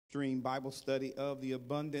Stream Bible Study of the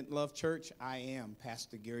Abundant Love Church. I am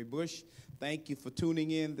Pastor Gary Bush. Thank you for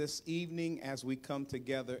tuning in this evening as we come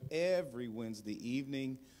together every Wednesday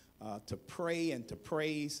evening to pray and to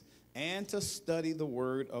praise and to study the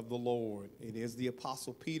word of the Lord. It is the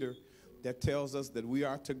Apostle Peter that tells us that we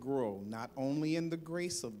are to grow not only in the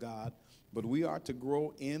grace of God, but we are to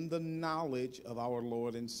grow in the knowledge of our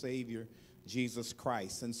Lord and Savior, Jesus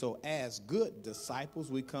Christ. And so as good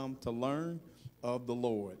disciples, we come to learn of the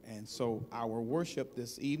Lord. And so our worship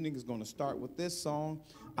this evening is going to start with this song.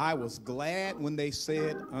 I was glad when they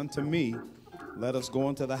said unto me, let us go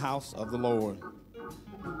into the house of the Lord.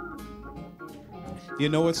 You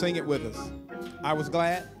know it, sing it with us. I was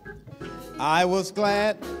glad. I was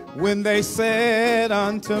glad when they said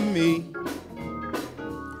unto me.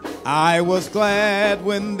 I was glad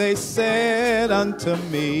when they said unto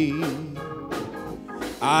me.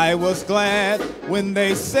 I was glad when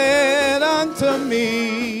they said unto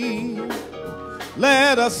me,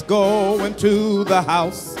 let us go into the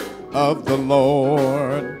house of the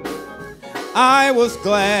Lord. I was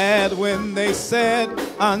glad when they said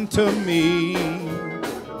unto me.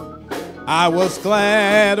 I was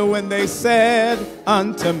glad when they said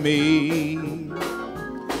unto me.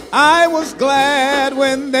 I was glad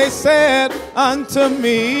when they said unto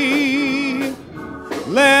me,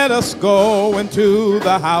 let us go into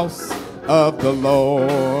the house of the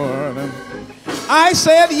Lord. I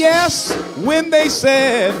said yes when they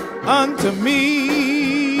said unto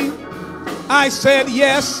me. I said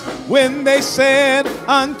yes when they said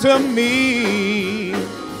unto me.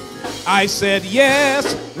 I said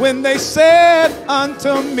yes when they said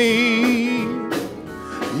unto me,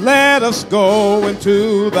 let us go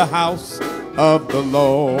into the house of the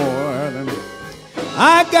Lord.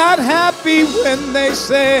 I got happy when they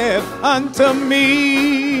said unto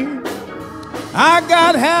me. I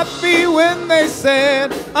got happy when they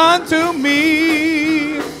said unto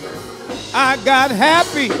me. I got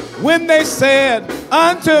happy when they said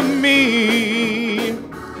unto me,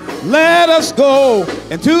 let us go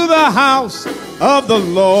into the house of the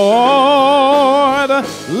Lord.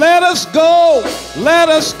 Let us go, let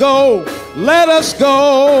us go, let us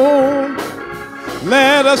go.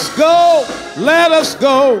 Let us go, let us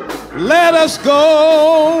go, let us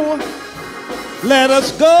go. Let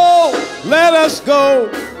us go, let us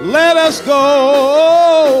go, let us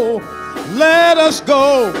go. Let us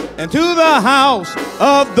go into the house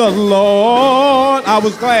of the Lord. I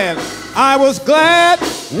was glad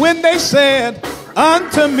when they said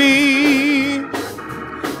unto me.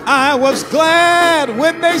 I was glad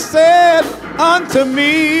when they said unto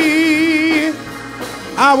me.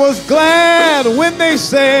 I was glad when they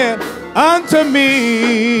said unto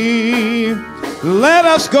me, let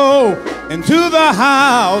us go into the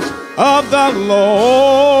house of the Lord.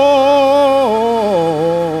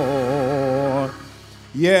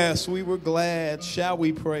 Yes, we were glad. Shall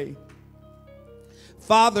we pray?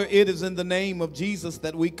 Father, it is in the name of Jesus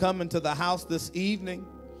that we come into the house this evening.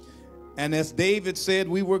 And as David said,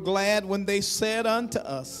 we were glad when they said unto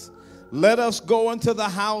us, let us go into the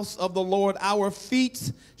house of the Lord. Our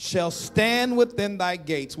feet shall stand within thy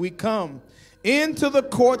gates. We come into the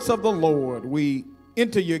courts of the Lord. We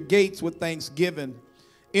enter your gates with thanksgiving.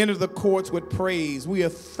 Enter the courts with praise. We are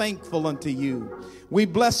thankful unto you. We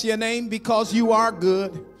bless your name because you are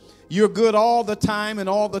good. You're good all the time, and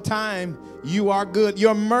all the time you are good.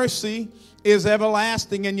 Your mercy is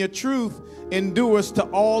everlasting, and your truth endures to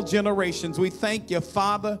all generations. We thank you,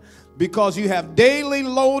 Father, because you have daily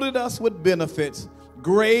loaded us with benefits.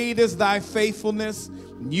 Great is thy faithfulness.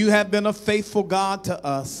 You have been a faithful God to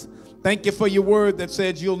us. Thank you for your word that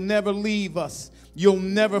says you'll never leave us. You'll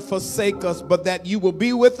never forsake us, but that you will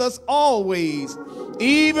be with us always,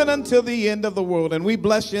 even until the end of the world. And we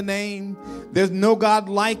bless your name. There's no God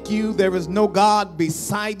like you. There is no God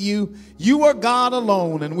beside you. You are God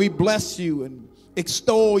alone, and we bless you and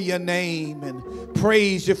extol your name and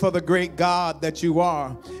praise you for the great God that you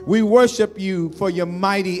are. We worship you for your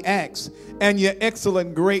mighty acts and your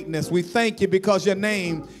excellent greatness. We thank you because your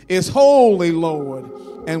name is holy, Lord,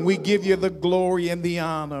 and we give you the glory and the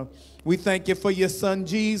honor. We thank you for your son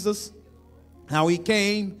Jesus, how he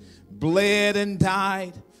came, bled and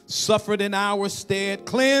died, suffered in our stead,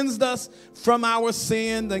 cleansed us from our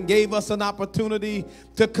sin, and gave us an opportunity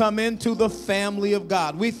to come into the family of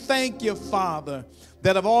God. We thank you, Father,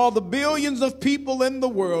 that of all the billions of people in the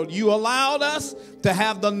world, you allowed us to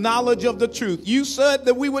have the knowledge of the truth. You said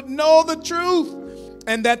that we would know the truth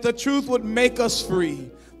and that the truth would make us free.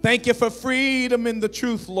 Thank you for freedom in the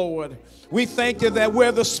truth, Lord. We thank you that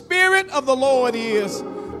where the Spirit of the Lord is,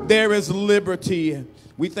 there is liberty.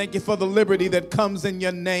 We thank you for the liberty that comes in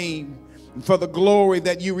your name. and for the glory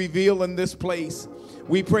that you reveal in this place.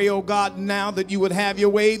 We pray, oh God, now that you would have your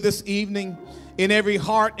way this evening in every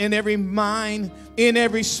heart, in every mind, in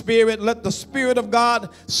every spirit. Let the Spirit of God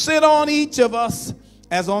sit on each of us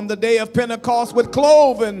as on the day of Pentecost with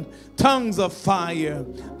cloven tongues of fire.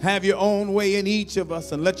 Have your own way in each of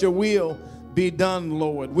us and let your will be done,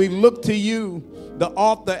 Lord. We look to you, the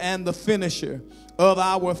author and the finisher of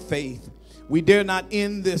our faith. We dare not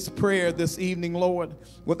end this prayer this evening, Lord,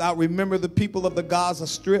 without remember the people of the Gaza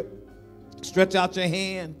Strip. Stretch out your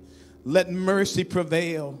hand. Let mercy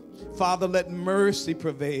prevail. Father, let mercy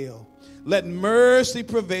prevail. Let mercy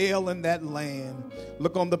prevail in that land.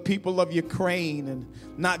 Look on the people of Ukraine, and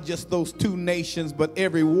not just those two nations, but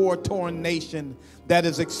every war-torn nation that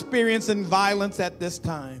is experiencing violence at this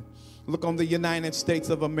time. Look on the United States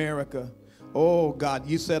of America. Oh, God,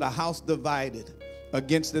 you said a house divided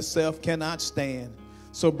against itself cannot stand.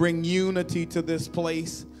 So bring unity to this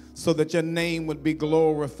place so that your name would be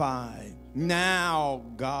glorified. Now,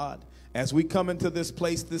 God, as we come into this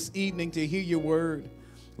place this evening to hear your word,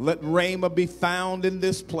 let rhema be found in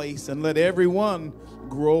this place and let everyone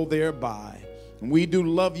grow thereby. And we do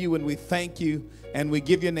love you and we thank you and we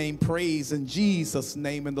give your name praise in Jesus'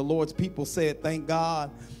 name. And the Lord's people said, thank God.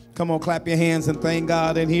 Come on, clap your hands and thank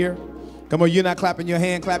God in here. Come on, you're not clapping your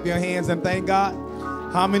hand, clap your hands and thank God.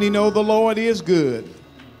 How many know the Lord is good?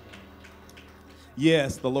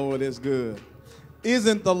 Yes, the Lord is good.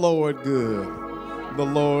 Isn't the Lord good? The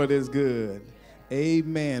Lord is good.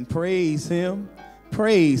 Amen. Praise him.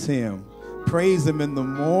 Praise him. Praise him in the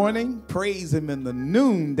morning. Praise him in the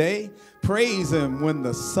noonday. Praise him when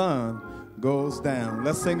the sun goes down.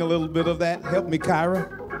 Let's sing a little bit of that. Help me, Kyra.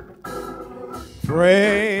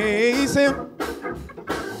 Praise him.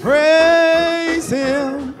 Praise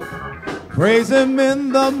him. Praise him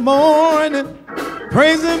in the morning.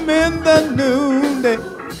 Praise him in the noonday.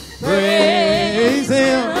 Praise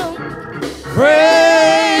him.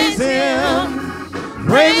 Praise him.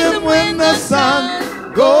 Praise him when the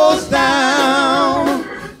sun goes down.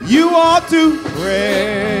 You ought to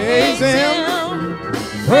praise him.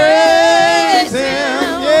 Praise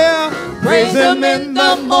him. Yeah. Praise him in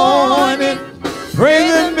the morning.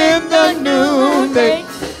 Praise him in the noonday.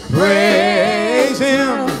 Praise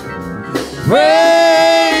him.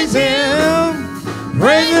 Praise him.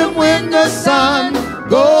 Praise him when the sun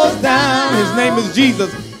goes down. His name is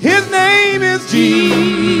Jesus. His name is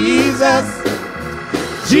Jesus.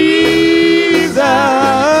 Jesus.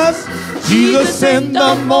 Jesus in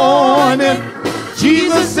the morning.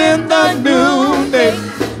 Jesus in the noonday.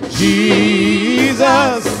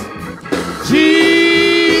 Jesus.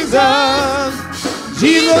 Jesus.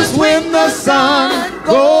 Jesus when the sun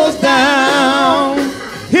goes down.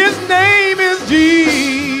 His name is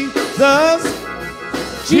Jesus.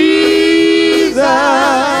 Jesus.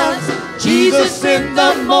 Jesus in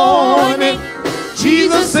the morning.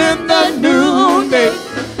 Jesus in the noonday.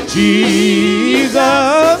 Jesus.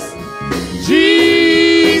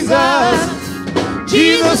 Jesus.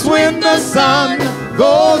 Jesus when the sun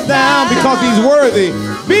goes down. Because he's worthy.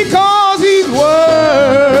 Because he's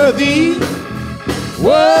worthy.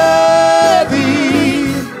 Worthy.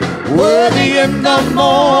 Worthy in the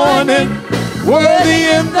morning. Worthy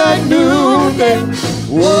in the noonday.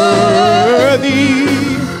 Worthy.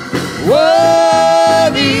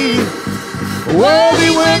 Worthy. Worthy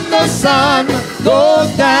when the sun goes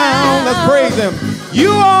down. Let's praise him.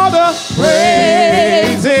 You ought to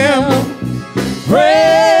praise him.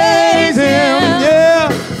 Praise him. Yeah.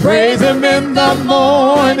 Praise him in the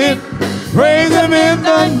morning. Praise him in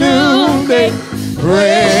the noonday.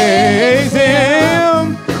 Praise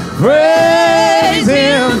him. Praise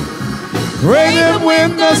him. Praise him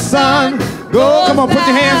when the sun goes. Come on, put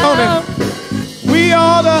your hands on him. We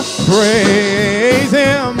ought to praise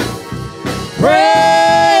him.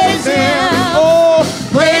 Praise him. Oh,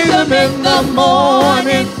 praise him in the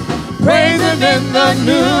morning. Praise him in the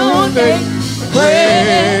noonday.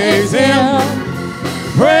 Praise him.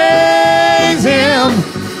 Praise him.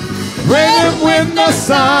 Praise him when the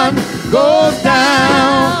sun goes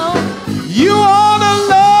down. You ought to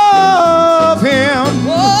love him.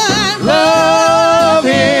 Love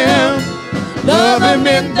him. Love him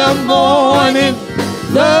in the morning.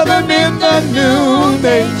 Love him in the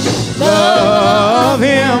noonday. Love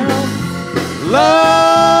him.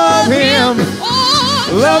 Love him.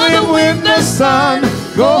 Love him when the sun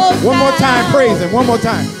goes. One more time, praise him. One more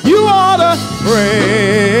time. You ought to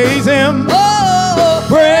praise him.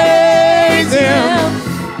 Praise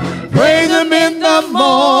him. Praise him in the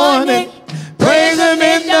morning. Praise him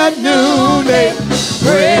in the noonday.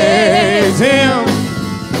 Praise him.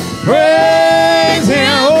 Praise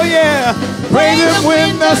him. Oh yeah. Praise him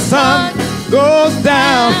when the sun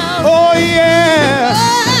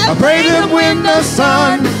him when the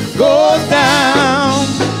sun goes down.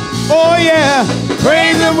 Oh yeah,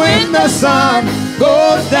 praise him when the sun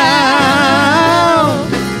goes down.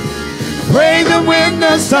 Praise him when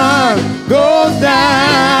the sun goes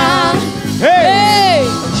down. Hey!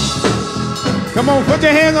 Come on, put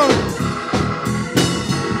your hands on it.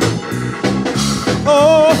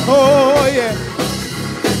 Oh yeah.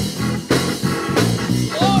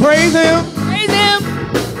 Praise him. Praise him.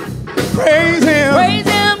 Praise him. Praise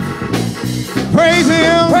him. Praise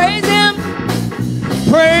him. Praise him.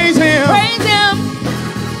 Praise him. Praise him.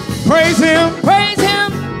 Praise him. Praise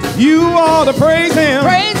him. You ought to praise him.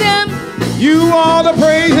 Praise him. You ought to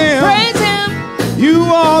praise him. Praise him. You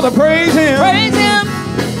ought to praise him. Praise him.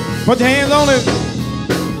 Put your hands on it.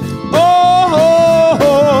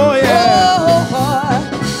 Oh yeah.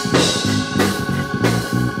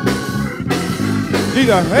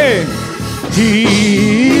 Jesus, hey.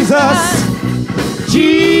 Jesus.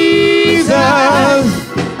 Jesus.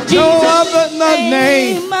 No other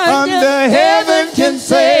name under heaven can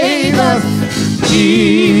save us.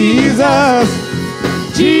 Jesus.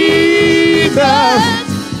 Jesus.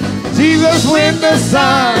 Jesus when the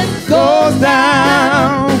sun goes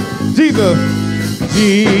down. Jesus.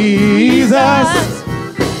 Jesus.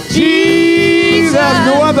 Jesus.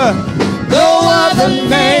 No other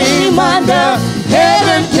name under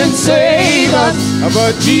heaven can save us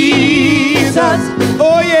but Jesus.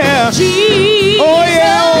 Oh yeah. Jesus. Oh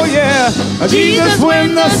yeah. Oh yeah. Jesus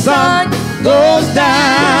when the sun goes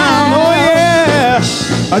down. Oh yeah.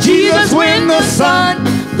 Jesus when the sun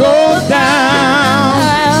goes down.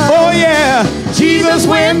 Oh yeah. Jesus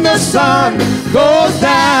when the sun goes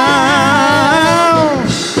down.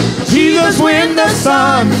 Jesus when the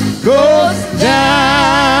sun goes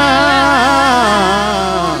down.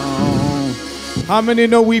 How many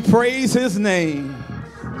know we praise his name?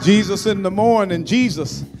 Jesus in the morning,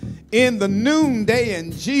 Jesus in the noonday,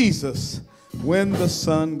 and Jesus when the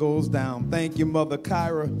sun goes down. Thank you, Mother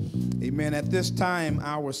Kyra. Amen. At this time,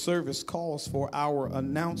 our service calls for our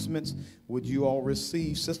announcements. Would you all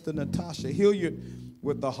receive Sister Natasha Hilliard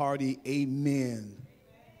with the hearty amen?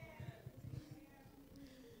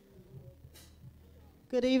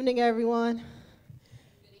 Good evening, everyone.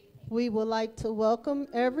 We would like to welcome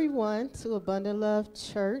everyone to Abundant Love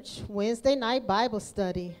Church Wednesday night Bible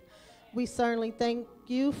study. We certainly thank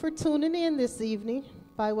you for tuning in this evening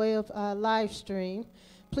by way of live stream.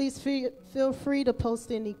 Please feel free to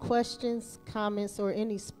post any questions, comments, or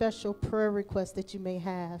any special prayer requests that you may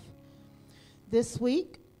have. This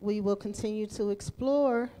week, we will continue to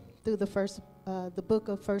explore through the book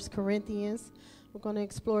of 1 Corinthians. We're going to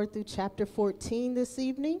explore through chapter 14 this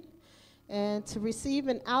evening. And to receive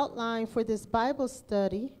an outline for this Bible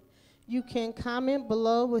study, you can comment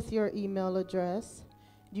below with your email address.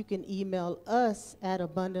 You can email us at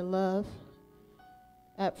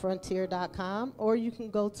abundantlove@frontier.com, or you can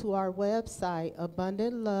go to our website,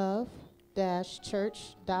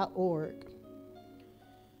 abundantlove-church.org.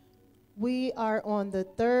 We are on the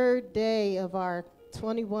third day of our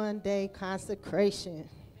 21-day consecration.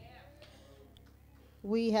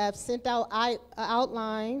 We have sent out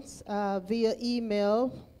outlines via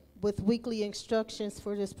email with weekly instructions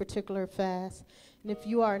for this particular fast. And if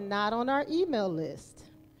you are not on our email list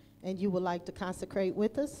and you would like to consecrate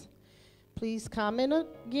with us, please comment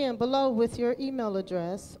again below with your email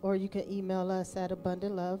address, or you can email us at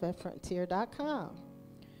abundantlove@frontier.com.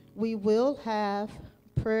 We will have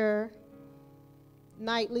prayer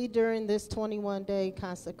nightly during this 21-day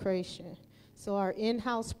consecration. So our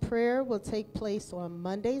in-house prayer will take place on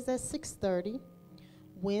Mondays at 6:30,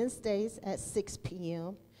 Wednesdays at 6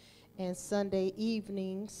 p.m., and Sunday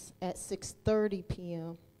evenings at 6:30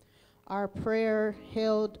 p.m. Our prayer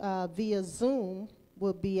held via Zoom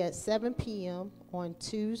will be at 7 p.m. on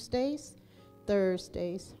Tuesdays,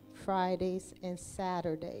 Thursdays, Fridays, and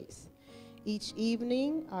Saturdays. Each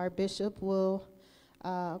evening, our bishop will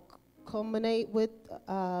culminate with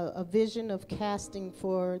a vision of casting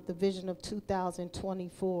for the vision of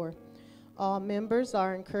 2024. All members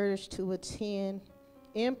are encouraged to attend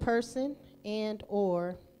in person and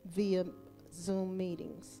or via Zoom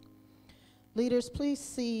meetings. Leaders, please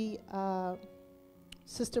see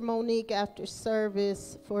Sister Monique after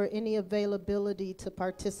service for any availability to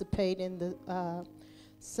participate in the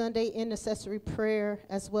Sunday intercessory prayer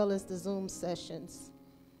as well as the Zoom sessions.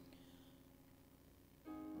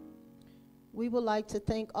 We would like to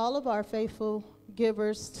thank all of our faithful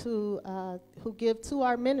givers who give to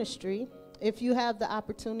our ministry. If you have the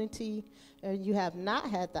opportunity, or you have not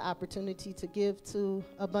had the opportunity to give to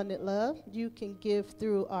Abundant Love, you can give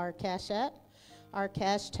through our Cash App. Our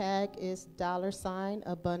cash tag is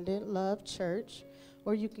 $Abundant Love Church,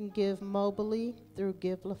 or you can give mobily through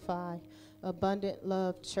Givelify, Abundant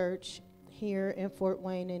Love Church here in Fort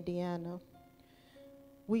Wayne, Indiana.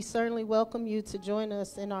 We certainly welcome you to join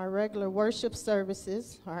us in our regular worship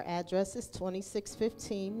services. Our address is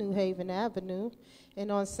 2615 New Haven Avenue. And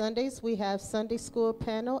on Sundays, we have Sunday school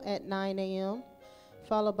panel at 9 a.m.,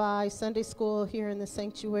 followed by Sunday school here in the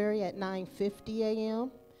sanctuary at 9:50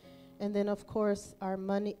 a.m. And then, of course, our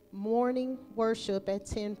morning worship at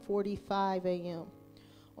 10:45 a.m.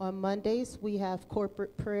 On Mondays, we have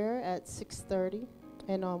corporate prayer at 6:30.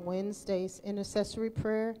 And on Wednesdays, intercessory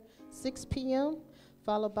prayer, 6 p.m.,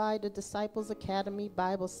 followed by the Disciples Academy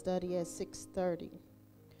Bible Study at 6:30.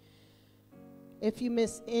 If you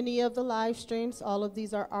miss any of the live streams, all of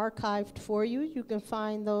these are archived for you. You can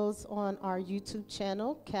find those on our YouTube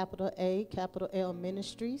channel, capital A, capital L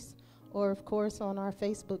Ministries, or of course on our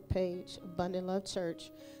Facebook page, Abundant Love Church.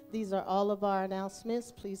 These are all of our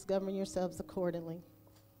announcements. Please govern yourselves accordingly.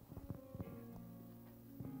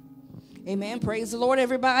 Amen. Praise the Lord,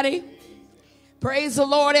 everybody. Praise the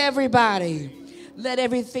Lord, everybody. Let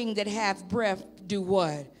everything that hath breath do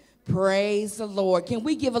what? Praise the Lord. Can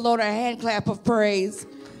we give a Lord a hand clap of praise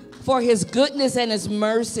for his goodness and his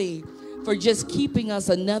mercy, for just keeping us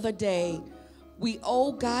another day? We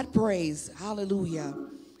owe God praise. Hallelujah.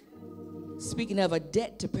 Speaking of a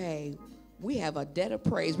debt to pay, we have a debt of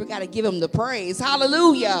praise. We got to give him the praise.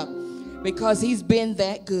 Hallelujah. Because he's been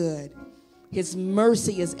that good. His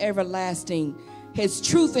mercy is everlasting. His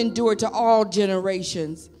truth endured to all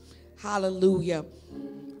generations. Hallelujah.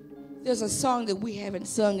 There's a song that we haven't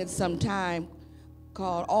sung in some time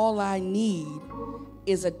called All I Need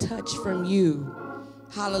Is a Touch from You.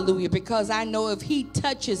 Hallelujah. Because I know if he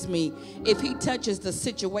touches me, if he touches the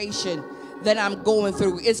situation that I'm going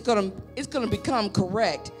through, it's gonna become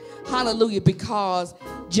correct. Hallelujah. Because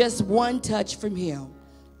just one touch from him.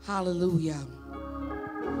 Hallelujah.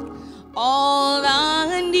 All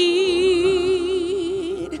I need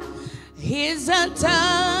is a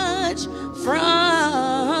touch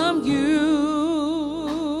from you.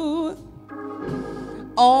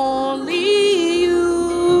 Only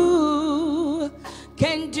you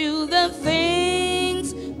can do the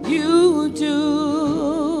things you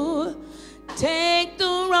do. Take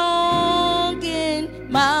the wrong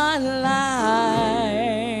in my life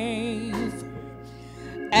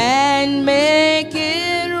and make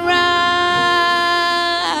it right.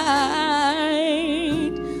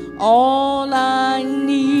 All I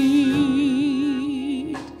need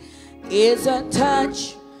is a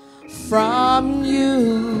touch from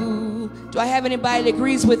you. Do I have anybody that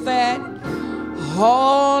agrees with that?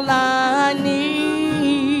 All I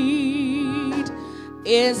need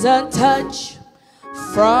is a touch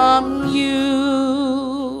from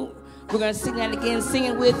you. We're going to sing that again. Sing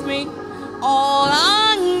it with me. All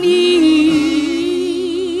I need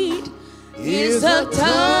is a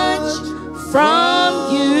touch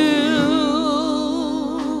from you.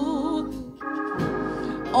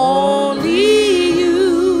 Only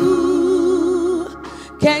you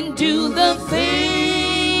can do the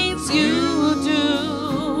things you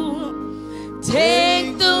do.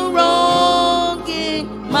 Take the wrong in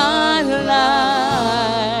my life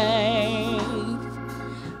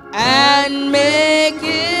and make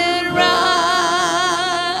it right.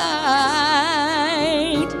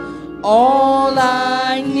 All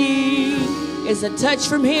I need is a touch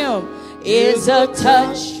from him, is a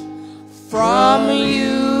touch from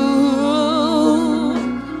you.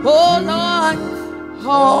 Oh Lord,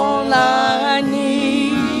 all I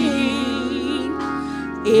need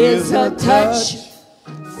is a touch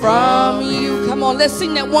from you. Come on, let's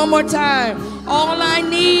sing that one more time. All I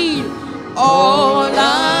need,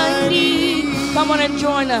 come on and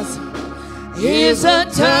join us, is a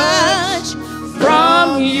touch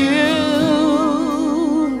from you.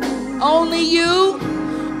 Only you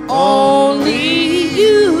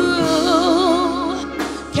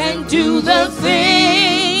can do the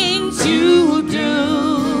things you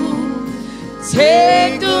do.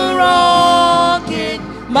 Take the wrong in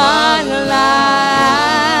my life,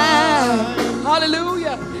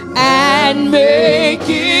 hallelujah, and make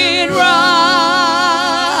it right.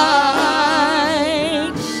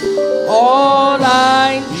 All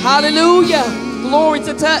I, hallelujah, glory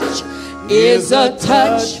to touch, is a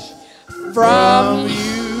touch from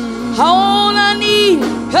you. All I need,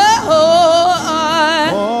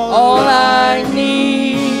 all I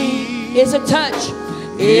need is a touch,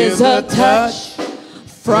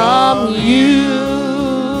 from you.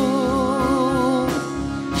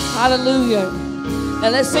 Hallelujah. Now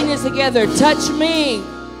let's sing this together. Touch me,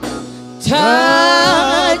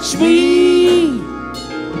 touch me,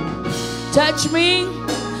 touch me,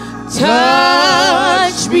 touch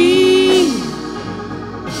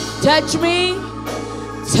Touch me.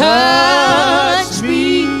 Touch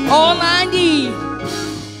me. All I need.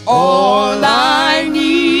 All I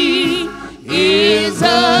need is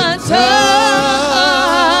a touch.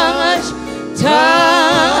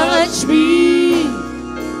 Touch me.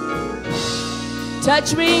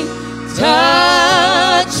 Touch me.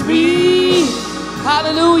 Touch me.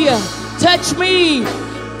 Hallelujah. Touch me.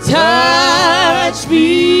 Touch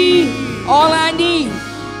me. All I need.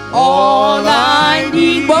 All I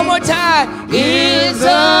need. One more time. Is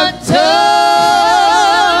a touch.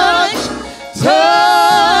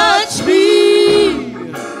 Touch me.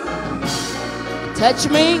 Touch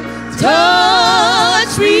me.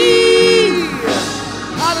 Touch me.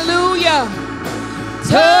 Hallelujah.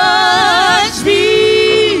 Touch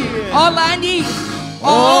me. All I need.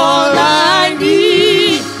 All I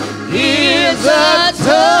need is a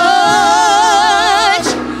touch.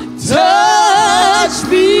 Touch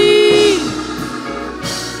me.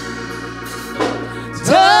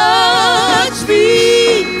 Touch me.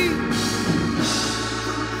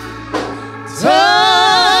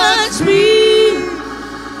 Touch me.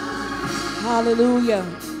 Hallelujah.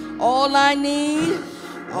 All I need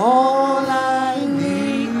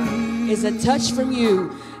is a touch from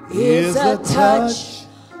you. Is a touch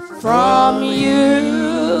from you.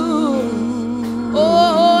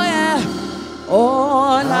 Oh yeah.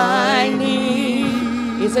 All I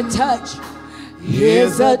need is a touch.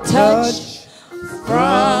 Is a touch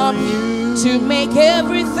from you to make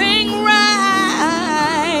everything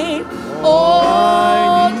right.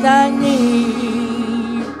 All I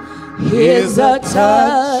need is a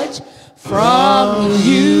touch from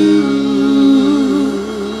you.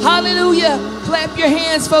 Hallelujah. Clap your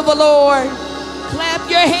hands for the Lord. Clap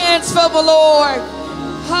your hands for the Lord.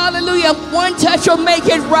 Hallelujah. One touch will make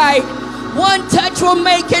it right. One touch will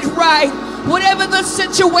make it right. Whatever the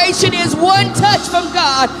situation is, one touch from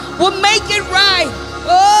God will make it right.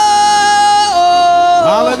 Oh.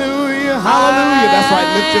 Hallelujah. Hallelujah. That's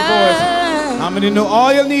right. Lift your voice. How many know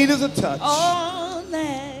all you need is a touch?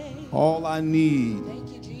 All I need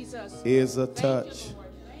is a touch.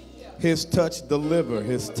 His touch delivers.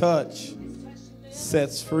 His touch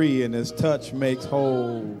sets free, and his touch makes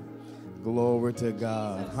whole. Glory to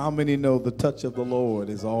God. How many know the touch of the Lord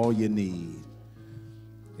is all you need?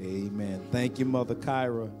 Amen. Thank you, Mother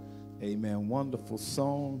Kyra. Amen. Wonderful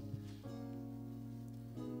song.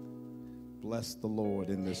 Bless the Lord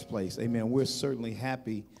in this place. Amen. We're certainly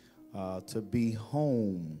happy to be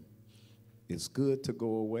home. It's good to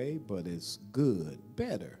go away, but it's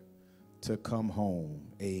better to come home.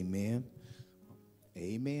 Amen.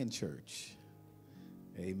 Amen, church.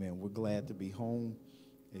 Amen. We're glad to be home.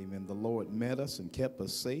 Amen. The Lord met us and kept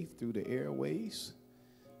us safe through the airways.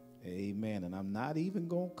 Amen. And I'm not even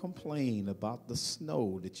going to complain about the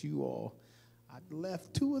snow that you all, I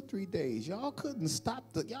left 2 or 3 days. Y'all couldn't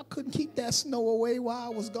y'all couldn't keep that snow away while I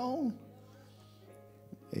was gone.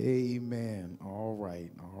 Amen. All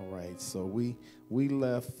right. All right. So we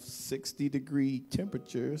left 60-degree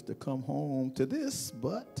temperatures to come home to this,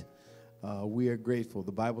 but we are grateful.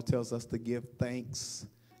 The Bible tells us to give thanks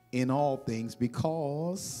in all things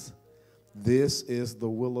because this is the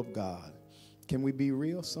will of God. Can we be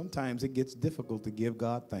real? Sometimes it gets difficult to give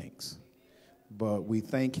God thanks, but we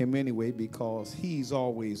thank him anyway because he's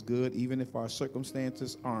always good, even if our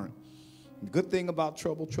circumstances aren't. The good thing about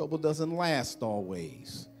trouble doesn't last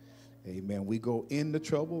always. Amen. We go into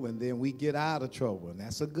trouble and then we get out of trouble, and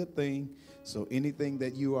that's a good thing. So anything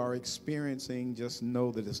that you are experiencing, just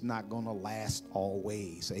know that it's not going to last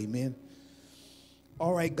always. Amen.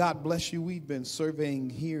 All right, God bless you. We've been surveying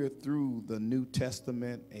here through the New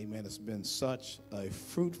Testament. Amen. It's been such a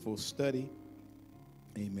fruitful study.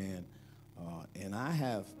 Amen. And I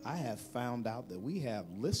have found out that we have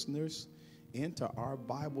listeners into our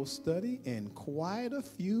Bible study in quite a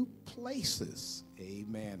few places.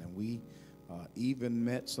 Amen. And we even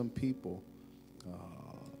met some people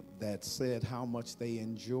that said how much they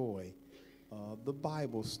enjoy the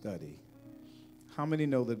Bible study. How many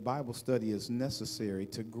know that Bible study is necessary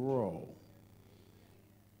to grow?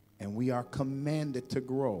 And we are commanded to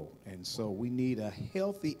grow. And so we need a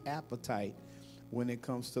healthy appetite when it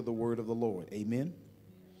comes to the word of the Lord. Amen?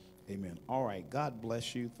 Amen. All right. God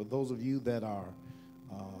bless you. For those of you that are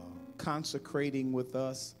consecrating with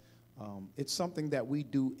us, it's something that we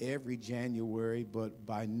do every January, but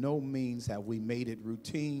by no means have we made it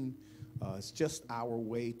routine. It's just our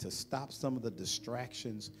way to stop some of the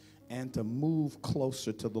distractions and to move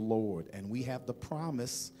closer to the Lord. And we have the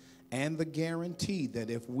promise and the guarantee that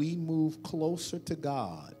if we move closer to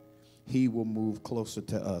God, he will move closer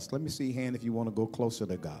to us. Let me see your hand if you want to go closer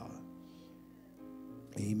to God.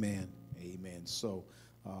 Amen. Amen. So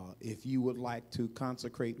If you would like to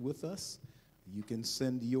consecrate with us, you can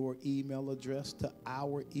send your email address to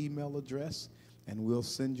our email address, and we'll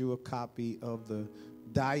send you a copy of the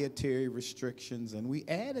dietary restrictions. And we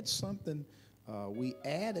added something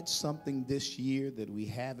this year that we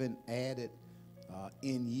haven't added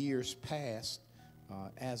in years past.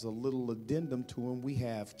 As a little addendum to them, we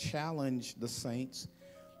have challenged the saints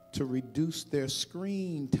to reduce their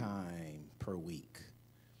screen time per week.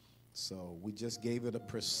 So we just gave it a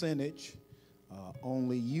percentage.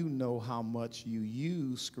 Only you know how much you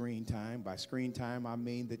use screen time. By screen time, I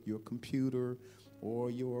mean that your computer or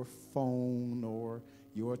your phone or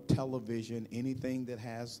your television, anything that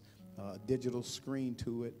has a digital screen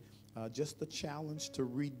to it, just a challenge to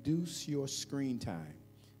reduce your screen time.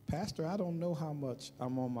 Pastor, I don't know how much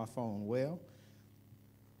I'm on my phone. Well,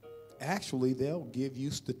 actually, they'll give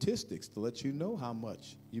you statistics to let you know how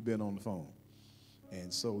much you've been on the phone.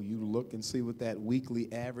 And so you look and see what that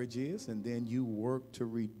weekly average is, and then you work to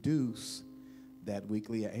reduce that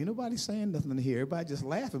weekly. Ain't nobody saying nothing here. Everybody just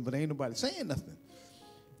laughing, but ain't nobody saying nothing.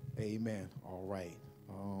 Amen. All right.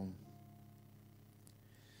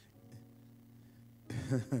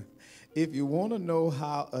 If you want to know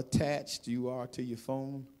how attached you are to your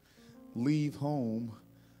phone, leave home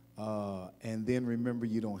and then remember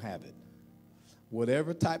you don't have it.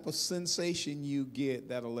 Whatever type of sensation you get,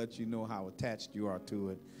 that'll let you know how attached you are to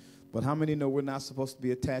it. But how many know we're not supposed to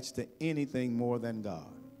be attached to anything more than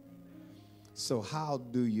God? So how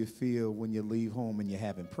do you feel when you leave home and you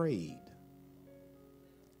haven't prayed?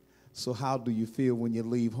 So how do you feel when you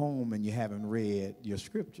leave home and you haven't read your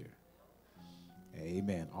scripture?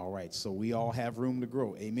 Amen. All right. So we all have room to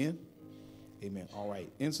grow. Amen. Amen. All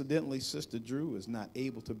right. Incidentally, Sister Drew is not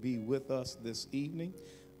able to be with us this evening,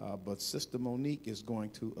 but Sister Monique is going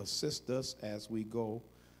to assist us as we go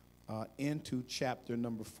into chapter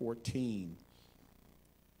number 14.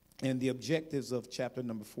 And the objectives of chapter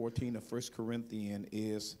number 14 of 1 Corinthians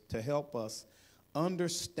is to help us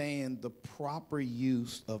understand the proper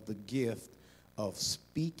use of the gift of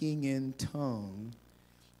speaking in tongues,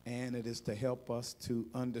 and it is to help us to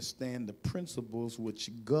understand the principles which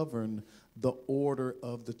govern the order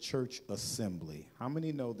of the church assembly. How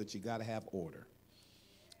many know that you got to have order?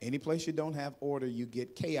 Any place you don't have order, you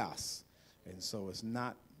get chaos. And so it's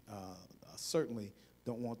not, certainly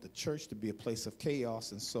don't want the church to be a place of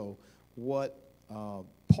chaos. And so what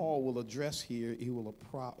Paul will address here, he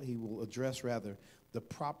will address rather the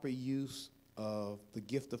proper use of the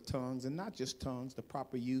gift of tongues, and not just tongues, the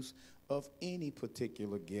proper use of any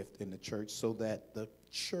particular gift in the church so that the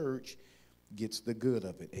church gets the good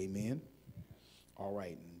of it. Amen. All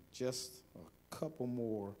right, and just a couple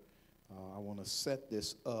more. I want to set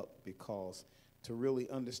this up because to really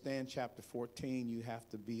understand chapter 14, you have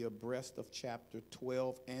to be abreast of chapter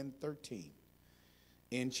 12 and 13.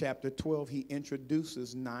 In chapter 12, he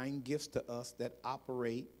introduces 9 gifts to us that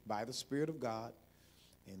operate by the Spirit of God.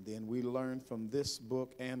 And then we learn from this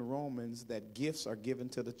book and Romans that gifts are given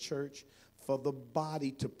to the church for the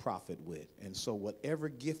body to profit with. And so whatever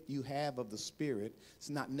gift you have of the Spirit, it's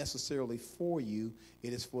not necessarily for you.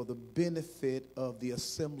 It is for the benefit of the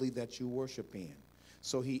assembly that you worship in.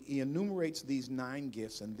 So he enumerates these 9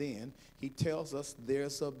 gifts, and then he tells us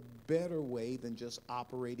there's a better way than just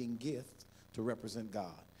operating gifts to represent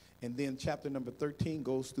God. And then chapter number 13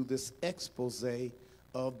 goes through this expose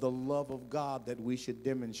of the love of God that we should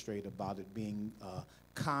demonstrate, about it being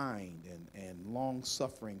kind and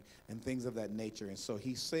long-suffering and things of that nature. And so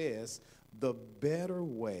he says the better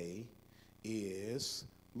way is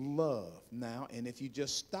love. Now, and if you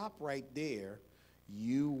just stop right there,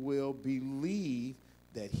 you will believe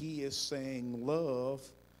that he is saying love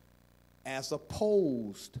as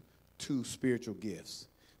opposed to spiritual gifts.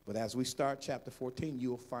 But as we start chapter 14,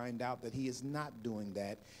 you'll find out that he is not doing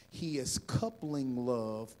that. He is coupling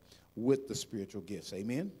love with the spiritual gifts.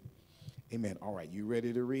 Amen? Amen. All right, you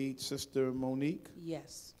ready to read, Sister Monique?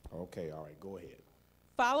 Yes. Okay, all right, go ahead.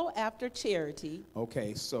 Follow after charity.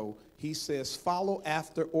 Okay, so he says follow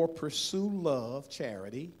after or pursue love,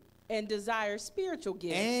 charity. And desire spiritual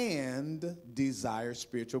gifts. And desire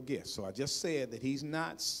spiritual gifts. So I just said that he's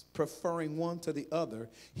not preferring one to the other.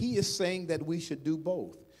 He is saying that we should do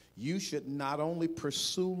both. You should not only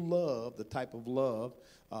pursue love, the type of love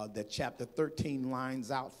that chapter 13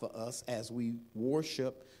 lines out for us as we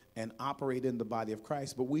worship and operate in the body of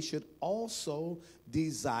Christ, but we should also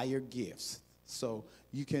desire gifts. So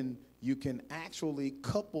you can actually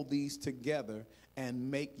couple these together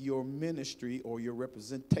and make your ministry or your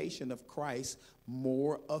representation of Christ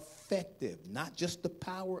more effective. Not just the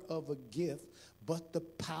power of a gift, but the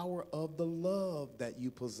power of the love that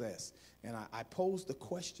you possess. And I posed the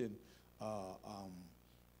question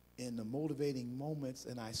in the motivating moments,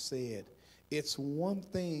 and I said, it's one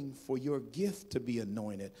thing for your gift to be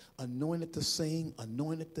anointed to sing,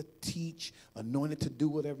 anointed to teach, anointed to do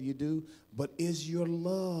whatever you do, but is your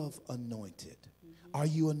love anointed? Are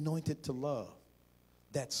you anointed to love?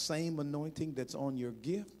 That same anointing that's on your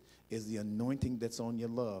gift is the anointing that's on your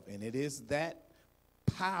love, and it is that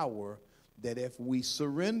power that if we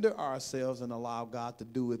surrender ourselves and allow God to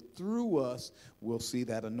do it through us, we'll see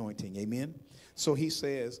that anointing. Amen? So he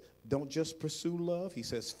says, don't just pursue love. He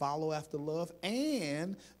says, follow after love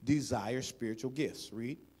and desire spiritual gifts.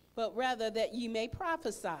 Read. But rather that ye may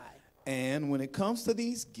prophesy. And when it comes to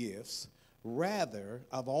these gifts, rather,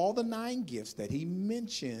 of all the 9 gifts that he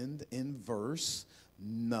mentioned in verse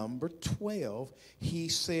number 12, he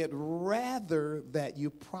said, rather that you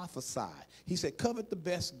prophesy. He said, covet the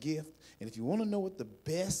best gift. And if you want to know what the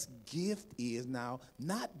best gift is now,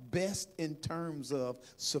 not best in terms of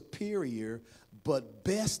superior, but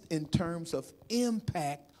best in terms of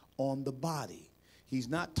impact on the body. He's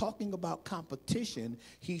not talking about competition.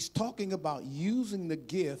 He's talking about using the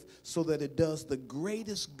gift so that it does the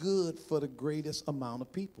greatest good for the greatest amount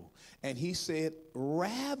of people. And he said,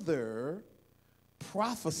 rather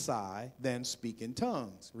prophesy than speak in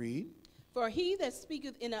tongues. Read. For he that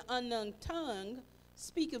speaketh in an unknown tongue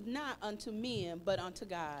speaketh not unto men, but unto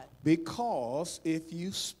God. Because if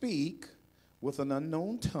you speak with an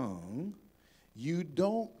unknown tongue, you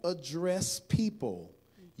don't address people,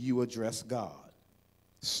 you address God.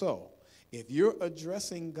 So, if you're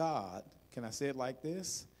addressing God, can I say it like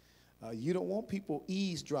this? You don't want people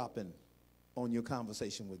eavesdropping on your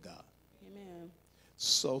conversation with God. Amen.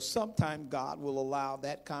 So sometimes God will allow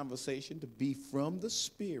that conversation to be from the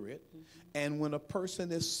Spirit. And when a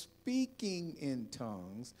person is speaking in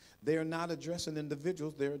tongues, they're not addressing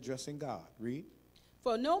individuals, they're addressing God. Read.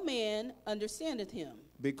 For no man understandeth him.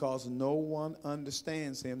 Because no one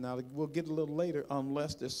understands him. Now, we'll get a little later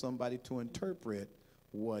unless there's somebody to interpret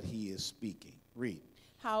what he is speaking. Read.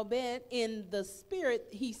 Howbeit in the spirit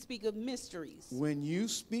he speaketh mysteries. When you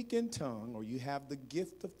speak in tongue, or you have the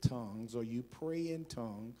gift of tongues, or you pray in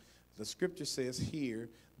tongue, the scripture says here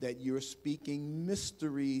that you're speaking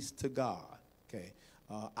mysteries to God. Okay,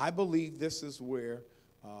 I believe this is where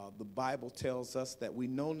the Bible tells us that we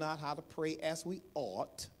know not how to pray as we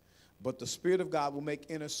ought, but the Spirit of God will make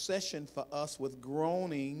intercession for us with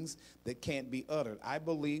groanings that can't be uttered. I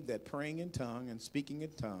believe that praying in tongue and speaking in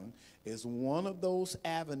tongue is one of those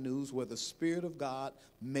avenues where the Spirit of God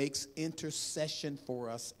makes intercession for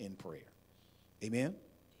us in prayer. Amen?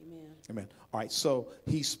 Amen. Amen. All right, so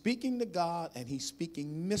he's speaking to God and he's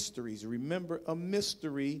speaking mysteries. Remember, a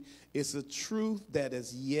mystery is a truth that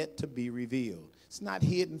is yet to be revealed. It's not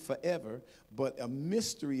hidden forever, but a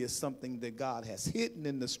mystery is something that God has hidden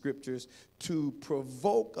in the scriptures to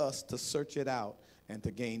provoke us to search it out and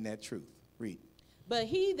to gain that truth. Read. But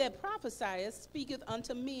he that prophesieth speaketh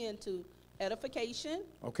unto men to edification.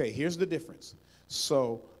 Okay, here's the difference.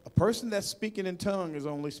 So a person that's speaking in tongue is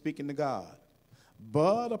only speaking to God.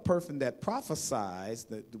 But a person that prophesies,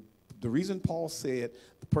 the reason Paul said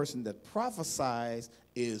the person that prophesies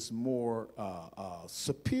is more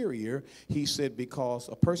superior, he said because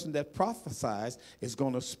a person that prophesies is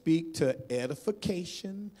going to speak to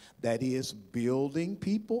edification, that is building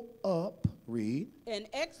people up. Read. And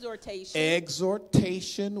exhortation.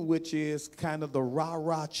 Exhortation, which is kind of the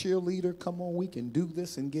rah-rah cheerleader. Come on, we can do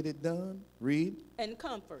this and get it done. Read. And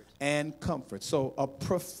comfort. And comfort. So a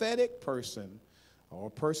prophetic person, or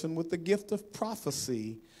a person with the gift of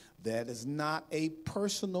prophecy, that is not a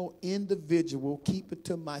personal, individual, keep it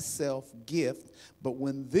to myself gift. But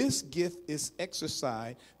when this gift is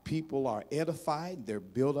exercised, people are edified, they're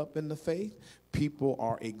built up in the faith, people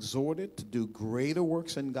are exhorted to do greater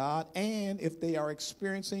works in God, and if they are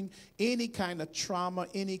experiencing any kind of trauma,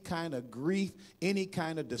 any kind of grief, any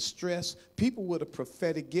kind of distress, people with a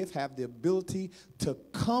prophetic gift have the ability to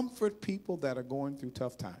comfort people that are going through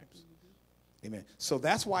tough times. Amen. So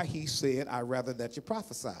that's why he said, I'd rather that you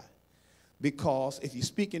prophesy. Because if you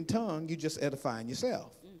speak in tongue, you're just edifying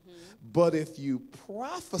yourself. But if you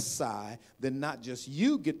prophesy, then not just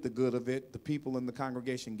you get the good of it, the people in the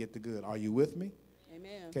congregation get the good. Are you with me?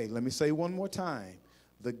 Amen. Okay, let me say one more time.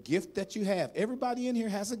 The gift that you have, everybody in here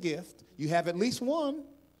has a gift. You have at least one.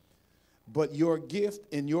 But your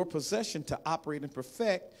gift in your possession to operate and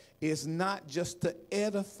perfect is not just to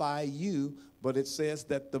edify you, but it says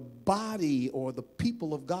that the body or the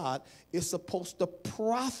people of God is supposed to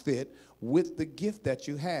profit with the gift that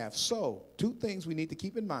you have. So, two things we need to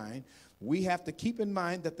keep in mind. We have to keep in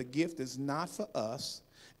mind that the gift is not for us,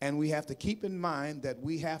 and we have to keep in mind that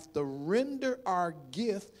we have to render our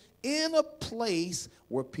gift in a place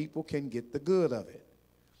where people can get the good of it.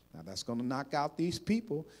 Now, that's going to knock out these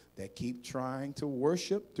people that keep trying to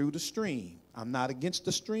worship through the stream. I'm not against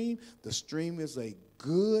the stream. The stream is a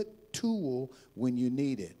good tool when you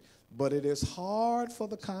need it. But it is hard for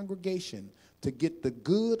the congregation to get the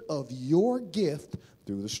good of your gift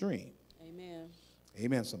through the stream. Amen.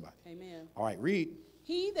 Amen, somebody. Amen. All right, read.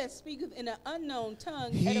 He that speaketh in an unknown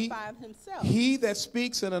tongue edifieth himself. He that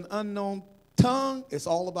speaks in an unknown tongue, it's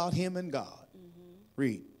all about him and God.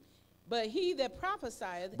 Read. But he that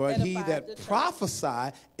prophesieth But he edifieth that the church.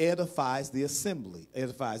 prophesy edifies the assembly,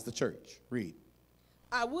 edifies the church. Read.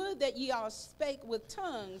 I would that ye all spake with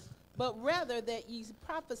tongues, but rather that ye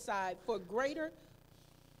prophesied, for greater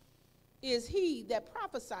is he that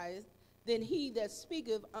prophesieth than he that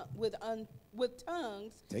speaketh with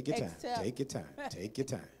tongues. Take your time. except- Take your time. Take your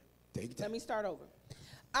time. Take your time. Let me start over.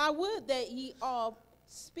 I would that ye all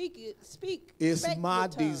speak. It's spake my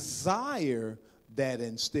with tongues. desire that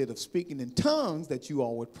instead of speaking in tongues, that you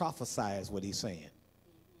all would prophesy is what he's saying.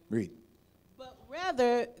 Read. But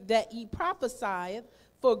rather that ye prophesieth,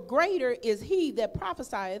 for greater is he that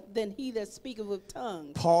prophesieth than he that speaketh with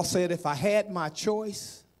tongues. Paul said, if I had my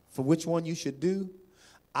choice for which one you should do,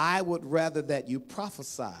 I would rather that you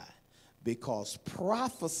prophesy, because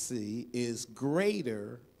prophecy is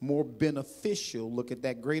greater, more beneficial. Look at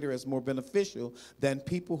that, greater as more beneficial than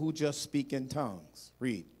people who just speak in tongues.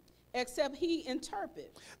 Read. Except he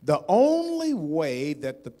interpret. The only way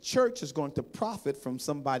that the church is going to profit from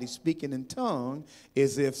somebody speaking in tongue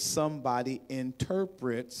is if somebody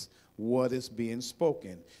interprets what is being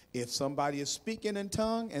spoken. If somebody is speaking in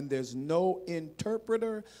tongue and there's no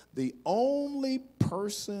interpreter, the only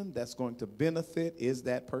person that's going to benefit is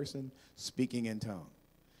that person speaking in tongue.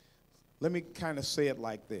 Let me kind of say it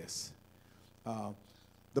like this.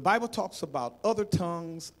 The Bible talks about other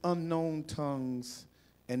tongues, unknown tongues,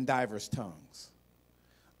 and diverse tongues.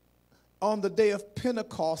 On the day of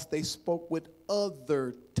Pentecost, they spoke with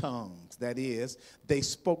other tongues. That is, they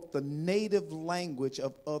spoke the native language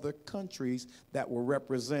of other countries that were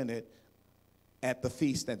represented at the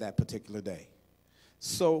feast at that particular day.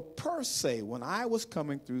 So per se, when I was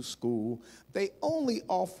coming through school, they only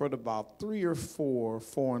offered about 3 or 4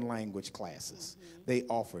 foreign language classes. They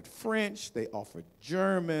offered French, they offered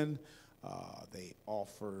German, they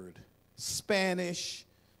offered Spanish.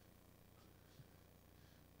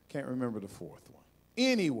 Can't remember the 4th one.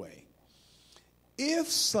 Anyway, if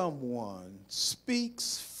someone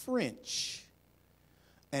speaks French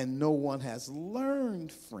and no one has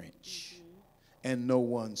learned French and no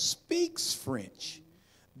one speaks French,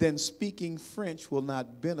 then speaking French will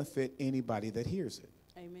not benefit anybody that hears it.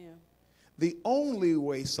 Amen. The only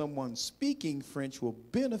way someone speaking French will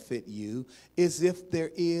benefit you is if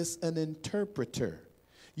there is an interpreter.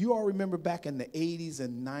 You all remember back in the 80s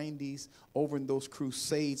and 90s, over in those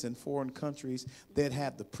crusades in foreign countries, they'd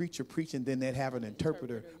have the preacher preaching, then they'd have an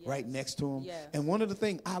interpreter right next to him. Yes. And one of the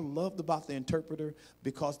things I loved about the interpreter,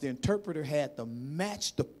 because the interpreter had to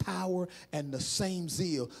match the power and the same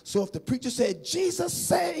zeal. So if the preacher said, Jesus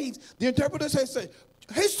saves, the interpreter said,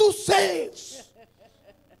 Jesus saves.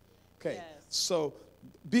 Okay, Yes. so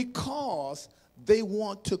because they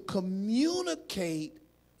want to communicate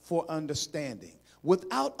for understanding.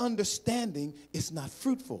 Without understanding, it's not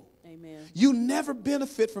fruitful. Amen. You never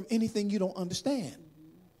benefit from anything you don't understand.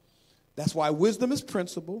 That's why wisdom is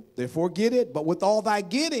principle. Therefore, get it. But with all thy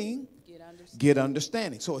getting, get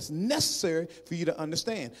understanding. So it's necessary for you to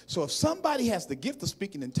understand. So if somebody has the gift of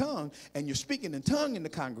speaking in tongue, and you're speaking in tongue in the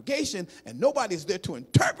congregation, and nobody's there to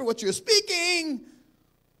interpret what you're speaking,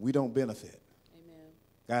 we don't benefit. Amen.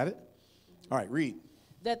 Got it? All right, read.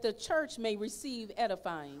 That the church may receive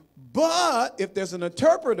edifying. But if there's an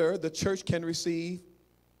interpreter, the church can receive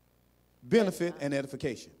benefit and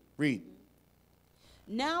edification. Read.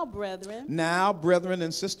 Now, brethren, Now, brethren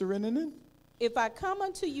and sister, if I come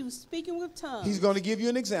unto you speaking with tongues, he's going to give you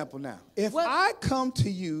an example now. If What- I come to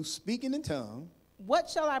you speaking in tongue, what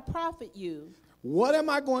shall I profit you, what am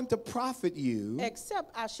I going to profit you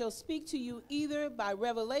except I shall speak to you either by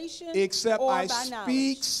revelation except or I by speak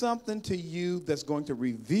knowledge? something to you that's going to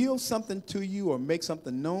reveal something to you or make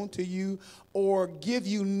something known to you or give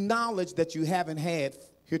you knowledge that you haven't had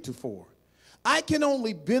heretofore? I can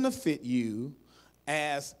only benefit you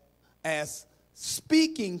as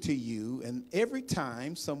speaking to you, and every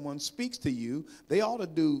time someone speaks to you, they ought to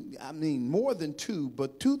do, more than 2,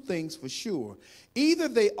 but 2 things for sure. Either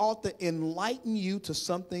they ought to enlighten you to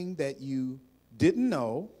something that you didn't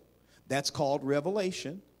know, that's called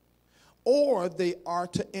revelation, or they are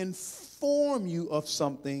to inform you of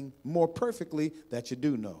something more perfectly that you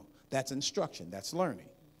do know. That's instruction, that's learning.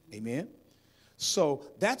 Amen? So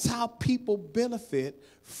that's how people benefit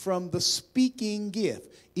from the speaking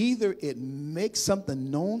gift. Either it makes something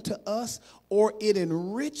known to us or it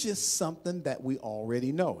enriches something that we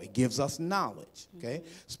already know. It gives us knowledge, okay?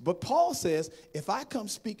 But Paul says, if I come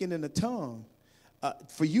speaking in a tongue,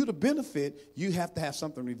 for you to benefit, you have to have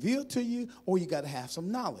something revealed to you, or you got to have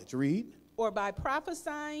some knowledge. Read. Or by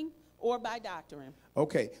prophesying or by doctrine.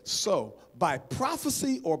 Okay, so by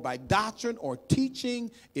prophecy or by doctrine or teaching,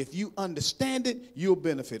 if you understand it, you'll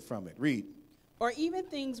benefit from it. Read. Or even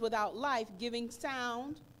things without life giving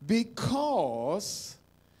sound. Because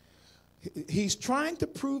he's trying to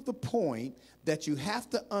prove the point that you have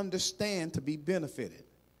to understand to be benefited.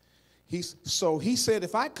 So he said,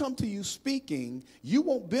 if I come to you speaking, you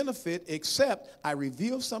won't benefit except I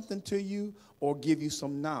reveal something to you or give you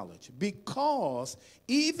some knowledge. Because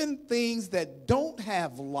even things that don't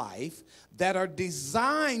have life, that are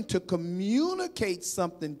designed to communicate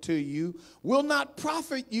something to you, will not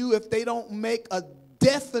profit you if they don't make a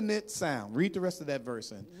definite sound. Read the rest of that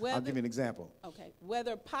verse and I'll give you an example. Okay.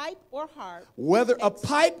 Whether pipe or harp. Whether a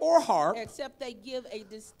pipe or harp. Except they give a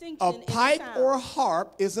distinction A in pipe sound. or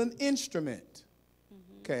harp is an instrument.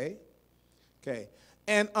 Okay? Okay.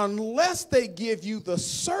 And unless they give you the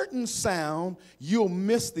certain sound, you'll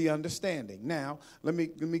miss the understanding. Now, let me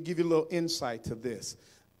give you a little insight to this.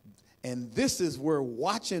 And this is where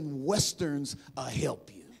watching Westerns help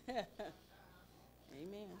you. Amen.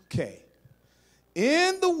 Okay.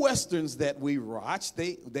 In the Westerns that we watch,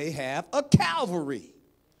 they have a cavalry.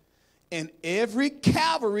 And every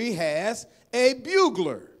cavalry has a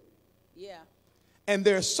bugler. Yeah. And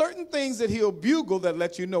there are certain things that he'll bugle that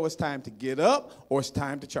let you know it's time to get up or it's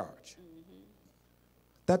time to charge.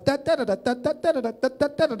 That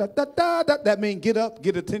means get up,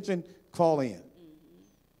 get attention, fall in.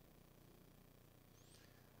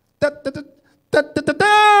 That's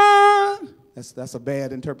a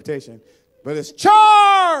bad interpretation. But it's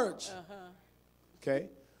charge. Okay?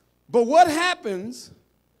 But what happens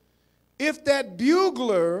if that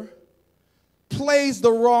bugler plays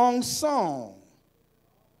the wrong song?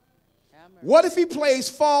 What if he plays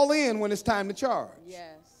fall in when it's time to charge?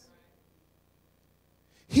 Yes.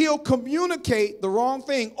 He'll communicate the wrong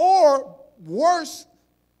thing. Or worse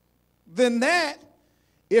than that,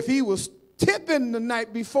 if he was tipping the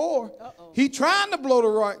night before, he trying to blow the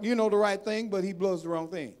right thing, but he blows the wrong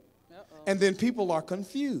thing. And then people are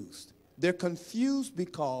confused. They're confused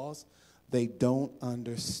because they don't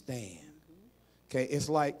understand. Okay, it's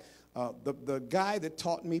like the guy that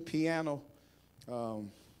taught me piano.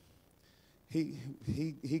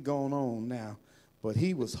 He gone on now, but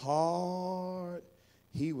he was hard.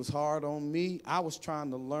 He was hard on me. I was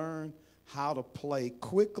trying to learn how to play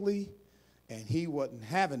quickly, and he wasn't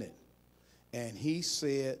having it. And he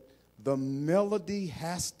said, the melody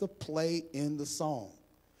has to play in the song,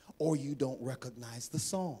 or you don't recognize the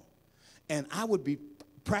song. And I would be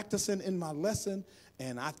practicing in my lesson,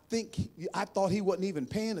 and I thought he wasn't even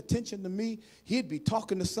paying attention to me. He'd be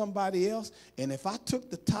talking to somebody else, and if I took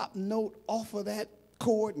the top note off of that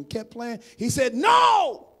chord and kept playing, he said,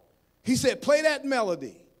 no! He said, play that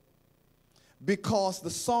melody, because the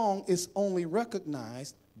song is only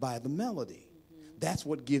recognized by the melody. That's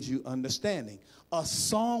what gives you understanding. A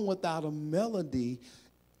song without a melody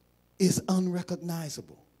is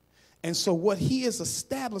unrecognizable. And so what he is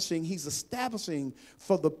establishing, he's establishing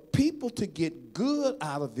for the people to get good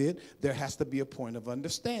out of it, there has to be a point of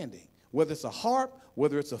understanding. Whether it's a harp,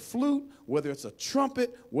 whether it's a flute, whether it's a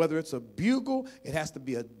trumpet, whether it's a bugle, it has to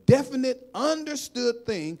be a definite, understood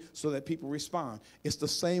thing so that people respond. It's the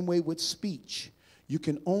same way with speech. You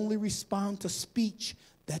can only respond to speech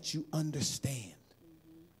that you understand.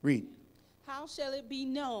 Read. How shall it be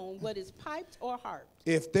known what is piped or harped?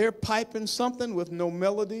 If they're piping something with no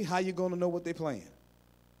melody, how you going to know what they're playing?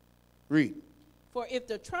 Read. For if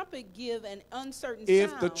the trumpet give an uncertain If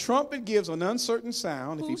sound, the trumpet gives an uncertain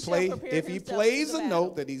sound, Who if shall prepare he himself plays to the a battle?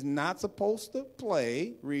 note that he's not supposed to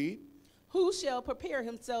play, read. who shall prepare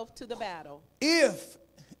himself to the battle? If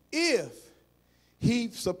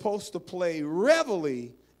he's supposed to play reveille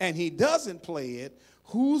and he doesn't play it,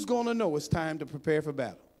 who's going to know it's time to prepare for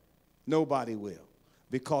battle? Nobody will,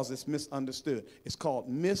 because it's misunderstood. It's called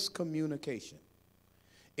miscommunication.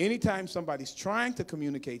 Anytime somebody's trying to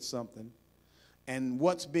communicate something and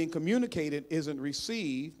what's being communicated isn't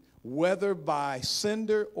received, whether by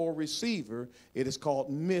sender or receiver, it is called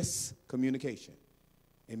miscommunication.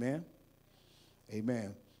 Amen?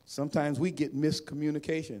 Amen. Sometimes we get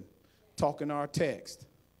miscommunication talking our text.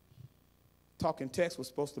 Talking text was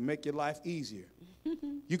supposed to make your life easier.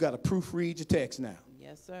 You got to proofread your text now.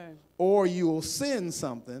 Yes, sir. Or you will send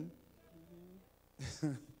something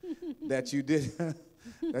that you did,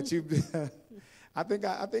 that you, I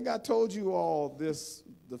think I told you all this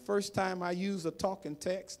the first time I used a talking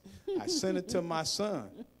text. I sent it to my son,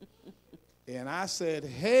 and I said,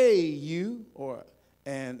 "Hey, you,"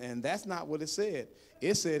 and that's not what it said.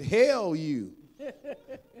 It said, "Hell, you." And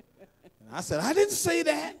I said, "I didn't say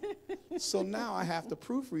that." So now I have to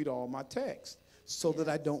proofread all my text so that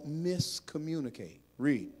I don't miscommunicate.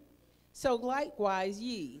 Read. So likewise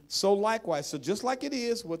ye, So likewise, so just like it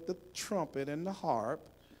is with the trumpet and the harp,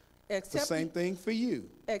 the except same thing for you.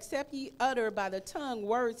 except ye utter by the tongue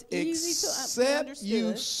words easy to be Except you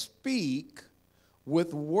understood. speak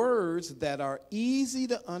with words that are easy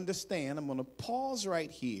to understand. I'm going to pause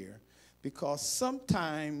right here because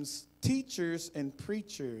sometimes teachers and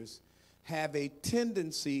preachers have a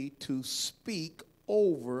tendency to speak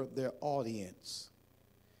over their audience,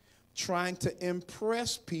 trying to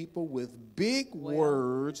impress people with big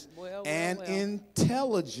words and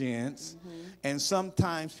intelligence. And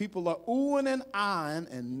sometimes people are oohing and eyeing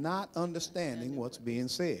and not understanding what's being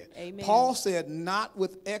said. Amen. Paul said, not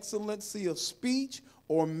with excellency of speech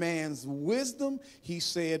or man's wisdom, he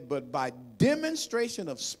said, but by demonstration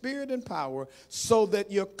of spirit and power, so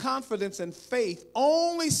that your confidence and faith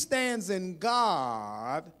only stands in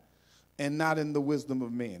God and not in the wisdom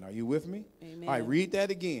of men. Are you with me? Amen. All right, read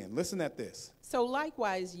that again. Listen at this. So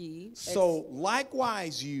likewise ye, So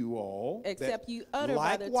likewise you all, except you utter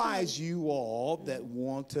by the likewise tongue. you all that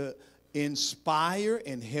want to inspire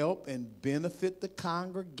and help and benefit the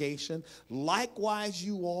congregation, likewise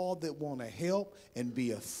you all that want to help and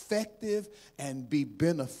be effective and be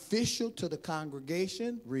beneficial to the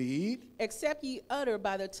congregation, read. Except ye utter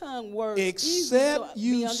by the tongue words easy Except to be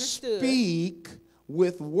you understood. speak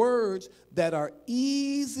with words that are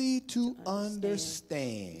easy to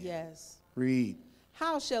understand. Yes. Read.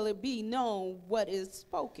 How shall it be known what is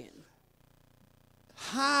spoken?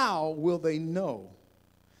 How will they know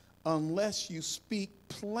unless you speak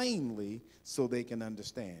plainly so they can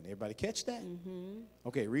understand? Everybody catch that?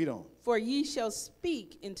 Okay, read on. For ye shall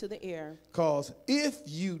speak into the air. Because if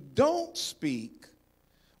you don't speak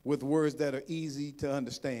with words that are easy to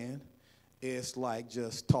understand, it's like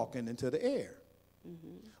just talking into the air.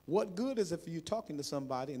 What good is it for you talking to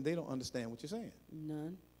somebody and they don't understand what you're saying?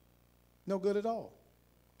 None. No good at all.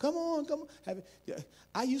 Come on, come on.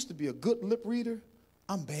 I used to be a good lip reader.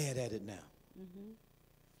 I'm bad at it now.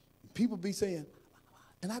 People be saying,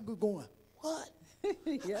 and I be going, what?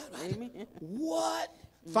 Yeah, amen. What?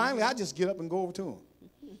 Finally, I just get up and go over to them.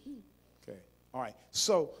 Okay. All right.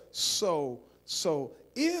 So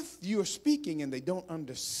if you're speaking and they don't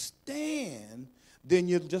understand, then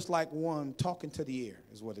you're just like one talking to the air,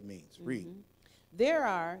 is what it means. Read. There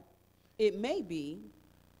are, it may be,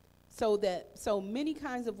 so many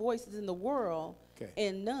kinds of voices in the world, Okay.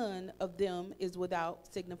 and none of them is without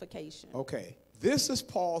signification. Okay. This is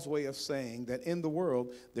Paul's way of saying that in the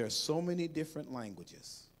world, there are so many different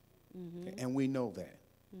languages. Okay, and we know that.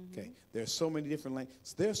 Okay. There's so many different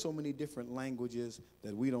there's so many different languages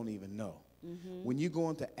that we don't even know. When you go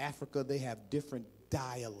into Africa, they have different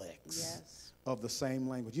dialects Yes. of the same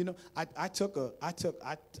language. You know, I took a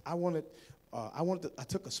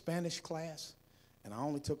Spanish class, and I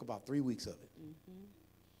only took about 3 weeks of it.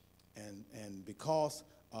 And because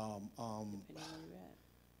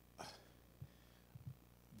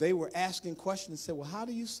they were asking questions and said, well, how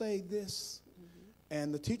do you say this?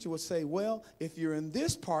 And the teacher would say, well, if you're in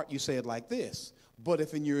this part, you say it like this. But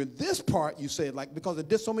if you're in this part, you say it like, because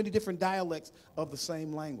there's so many different dialects of the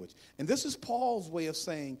same language. And this is Paul's way of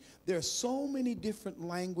saying there's so many different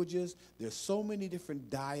languages, there's so many different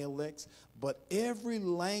dialects, but every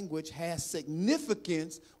language has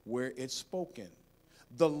significance where it's spoken.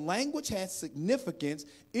 The language has significance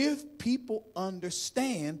if people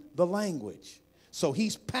understand the language. So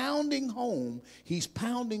he's pounding home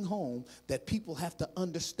that people have to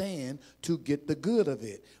understand to get the good of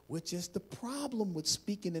it, which is the problem with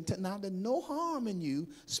speaking in tongues. Now, there's no harm in you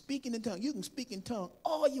speaking in tongues. You can speak in tongues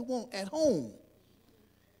all you want at home.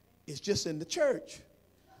 It's just in the church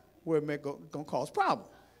where it may going to cause problems.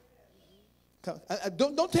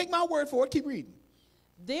 Don't take my word for it. Keep reading.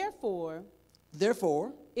 Therefore,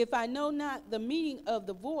 if I know not the meaning of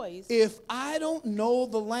the voice, I don't know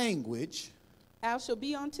the language, I shall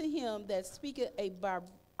be unto him that speaketh a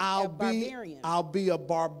I'll barbarian. be a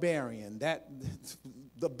barbarian.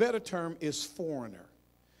 The better term is foreigner.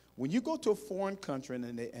 When you go to a foreign country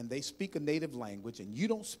and they speak a native language and you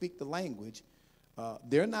don't speak the language,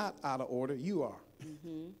 they're not out of order. You are.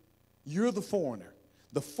 You're the foreigner.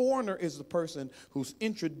 The foreigner is the person who's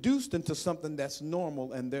introduced into something that's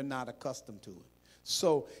normal and they're not accustomed to it.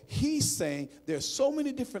 So he's saying there's so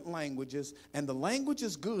many different languages, and the language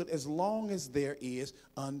is good as long as there is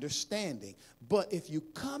understanding. But if you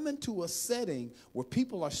come into a setting where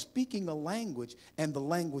people are speaking a language and the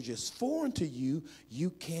language is foreign to you,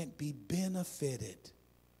 you can't be benefited.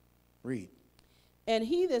 Read. And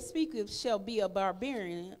he that speaketh shall be a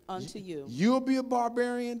barbarian unto you. You'll be a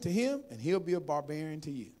barbarian to him, and he'll be a barbarian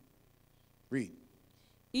to you. Read.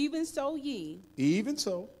 Even so ye, Even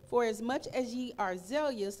so. for as much as ye are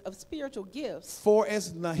zealous of spiritual gifts. For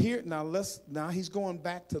as now he's going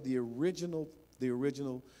back to the original.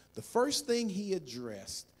 The first thing he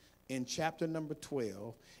addressed in chapter number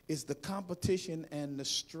 12 is the competition and the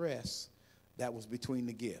stress that was between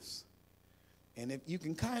the gifts. And if you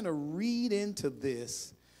can kind of read into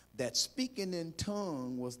this, that speaking in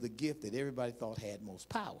tongue was the gift that everybody thought had most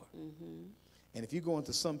power. Mm-hmm. And if you go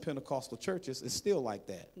into some Pentecostal churches, it's still like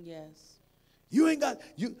that. Yes. You ain't got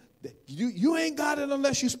you ain't got it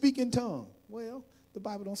unless you speak in tongue. Well, the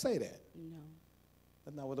Bible don't say that. No.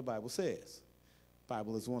 That's not what the Bible says.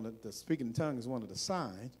 Bible is the speaking in tongue is one of the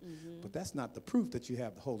signs, but that's not the proof that you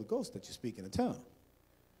have the Holy Ghost that you speak in a tongue.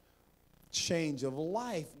 Change of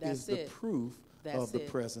life is the proof of the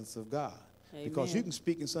presence of God. Amen. Because you can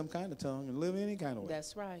speak in some kind of tongue and live any kind of way.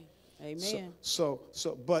 That's right. Amen.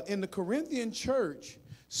 But in the Corinthian church,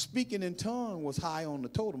 speaking in tongue was high on the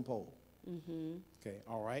totem pole. Mm-hmm. Okay,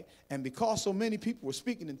 all right. And because so many people were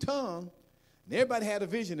speaking in tongue, and everybody had a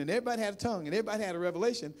vision, and everybody had a tongue, and everybody had a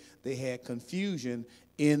revelation, they had confusion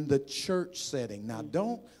in the church setting. Now,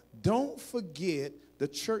 don't forget the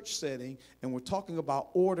church setting, and we're talking about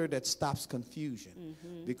order that stops confusion.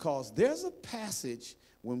 Because there's a passage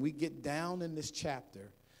when we get down in this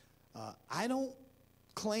chapter. I don't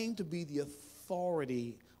claim to be the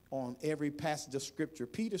authority on every passage of Scripture.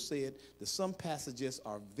 Peter said that some passages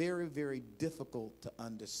are very, very difficult to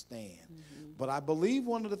understand. But I believe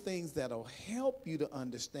one of the things that will help you to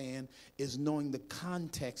understand is knowing the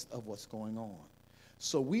context of what's going on.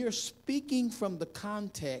 So we are speaking from the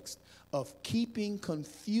context of keeping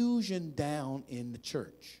confusion down in the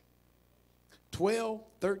church. 12,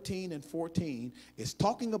 13, and 14 is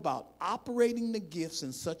talking about operating the gifts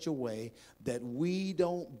in such a way that we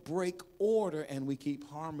don't break order and we keep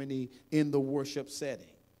harmony in the worship setting.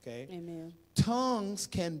 Okay? Amen. Tongues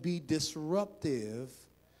can be disruptive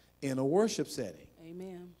in a worship setting.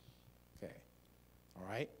 Amen. Okay. All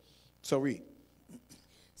right. So read.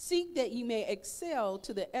 Seek that ye may excel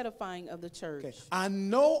to the edifying of the church. Okay. I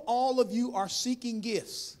know all of you are seeking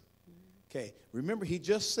gifts. Okay. Remember, he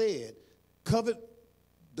just said, covet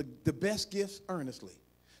the best gifts earnestly.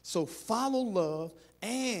 So follow love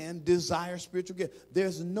and desire spiritual gift.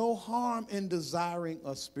 There's no harm in desiring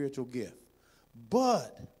a spiritual gift.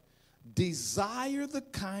 But desire the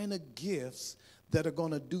kind of gifts that are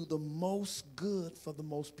going to do the most good for the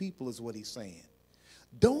most people is what he's saying.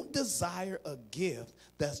 Don't desire a gift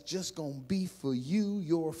that's just going to be for you,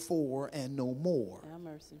 your four, and no more. Have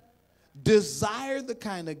mercy. Desire the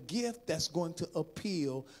kind of gift that's going to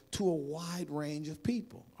appeal to a wide range of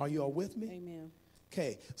people. Are you all with me? Amen.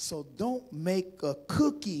 Okay, so don't make a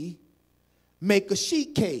cookie, make a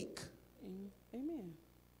sheet cake. Amen.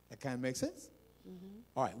 That kind of makes sense?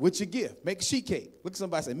 All right, what's your gift? Make a sheet cake. Look at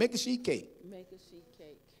somebody and say, make a sheet cake. Make a sheet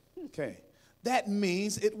cake. Okay. That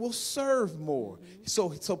means it will serve more. So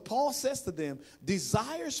Paul says to them,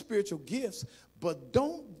 desire spiritual gifts, but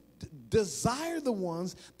don't desire the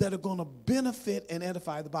ones that are going to benefit and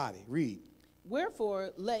edify the body. Read.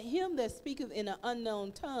 Wherefore, let him that speaketh in an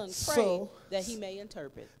unknown tongue pray that he may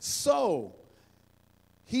interpret. So,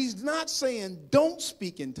 he's not saying don't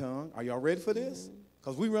speak in tongue. Are y'all ready for this?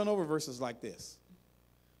 Because we run over verses like this.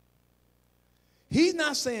 He's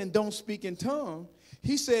not saying don't speak in tongue.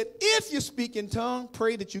 He said, if you speak in tongue,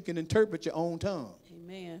 pray that you can interpret your own tongue.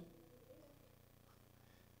 Amen.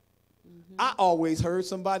 I always heard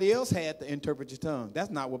somebody else had to interpret your tongue. That's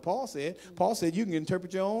not what Paul said. Paul said you can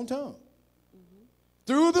interpret your own tongue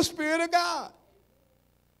through the Spirit of God.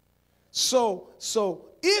 So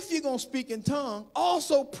if you're going to speak in tongue,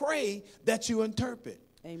 also pray that you interpret.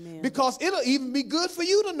 Amen. Because it'll even be good for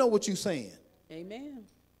you to know what you're saying. Amen.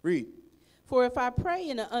 Read. For if I pray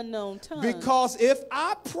in an unknown tongue. Because if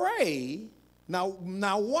I pray, now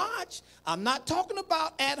watch, I'm not talking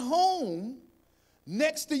about at home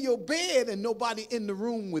next to your bed and nobody in the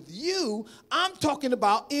room with you. I'm talking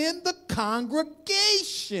about in the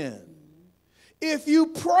congregation. If you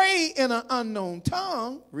pray in an unknown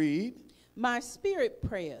tongue, read. My spirit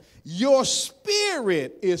prayeth. Your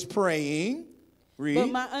spirit is praying. Read.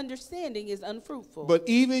 But my understanding is unfruitful. But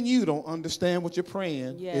even you don't understand what you're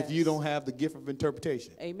praying Yes. if you don't have the gift of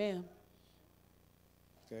interpretation. Amen.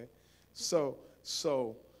 Okay. So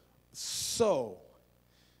So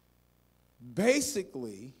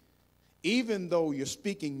basically, even though you're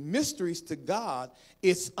speaking mysteries to God,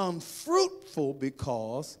 it's unfruitful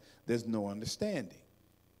because there's no understanding.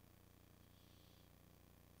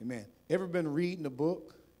 Amen. Ever been reading a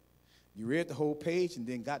book? You read the whole page and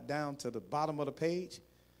then got down to the bottom of the page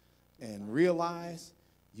and realized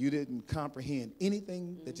you didn't comprehend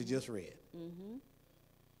anything that you just read.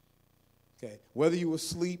 Okay. Whether you were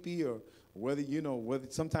sleepy or whether, whether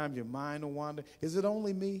sometimes your mind will wander. Is it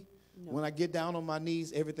only me? No. When I get down on my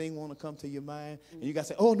knees, everything want to come to your mind. And you got to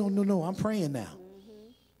say, oh, no, I'm praying now.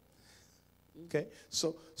 Okay.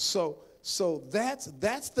 So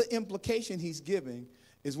that's the implication he's giving,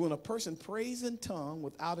 is when a person prays in tongue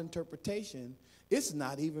without interpretation, it's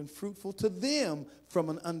not even fruitful to them from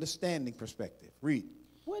an understanding perspective. Read.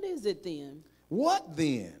 What is it then? What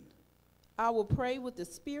then? I will pray with the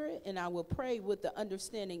Spirit, and I will pray with the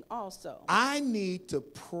understanding also. I need to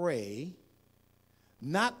pray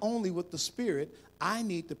not only with the Spirit, I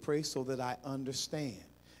need to pray so that I understand.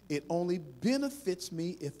 It only benefits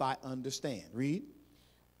me if I understand. Read.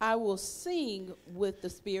 I will sing with the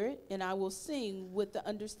Spirit, and I will sing with the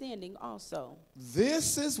understanding also.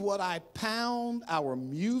 This is what I pound our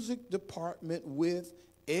music department with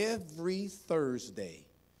every Thursday.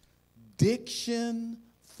 Diction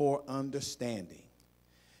for understanding.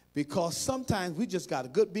 Because sometimes we just got a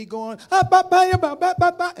good beat going,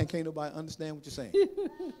 and can't nobody understand what you're saying.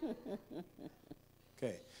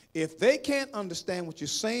 Okay. If they can't understand what you're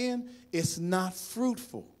saying, it's not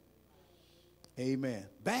fruitful. Amen.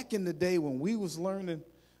 Back in the day when we was learning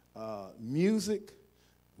music,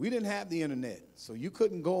 we didn't have the internet, so you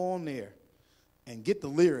couldn't go on there and get the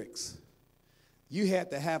lyrics. You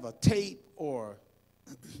had to have a tape, or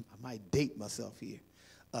I might date myself here,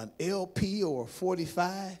 an LP or a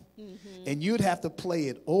 45, and you'd have to play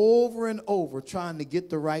it over and over trying to get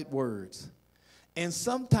the right words. And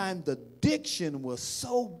sometimes the diction was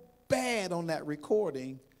so bad on that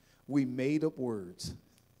recording, we made up words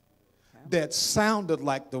that sounded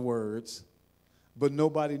like the words, but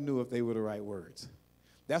nobody knew if they were the right words.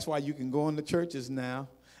 That's why you can go into churches now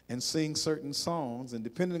and sing certain songs, and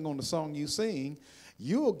depending on the song you sing,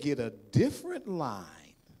 you'll get a different line.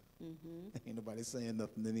 Ain't nobody saying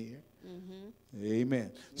nothing in here.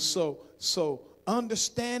 Amen. So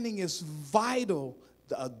understanding is vital.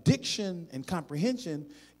 The addiction and comprehension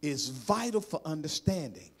is vital for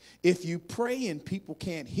understanding. If you pray and people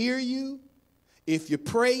can't hear you, if you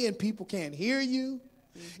pray and people can't hear you,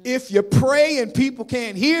 if you pray and people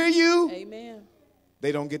can't hear you, amen,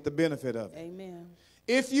 they don't get the benefit of it. Amen.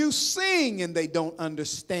 If you sing and they don't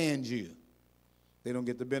understand you, they don't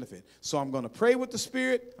get the benefit. So I'm going to pray with the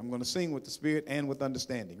Spirit, I'm going to sing with the Spirit and with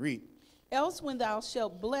understanding. Read. Else when thou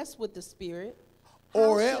shalt bless with the Spirit,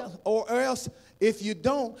 or else, if you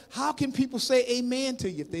don't, how can people say amen to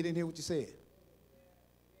you if they didn't hear what you said?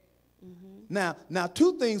 Now,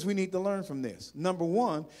 two things we need to learn from this. Number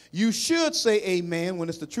one, you should say amen when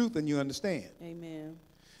it's the truth and you understand. Amen.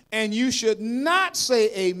 And you should not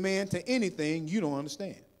say amen to anything you don't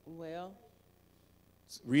understand. Well,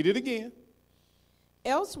 read it again.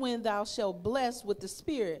 Else when thou shalt bless with the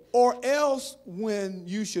Spirit. Or else when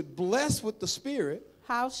you should bless with the Spirit.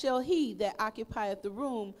 How shall he that occupieth the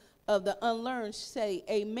room of the unlearned say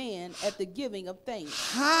amen at the giving of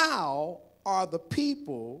thanks? How are the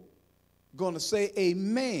people going to say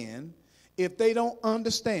amen if they don't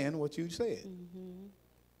understand what you said?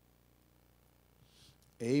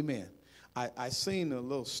 Amen. I seen a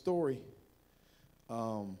little story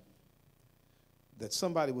that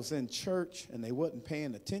somebody was in church and they wasn't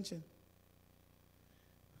paying attention.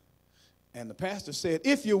 And the pastor said,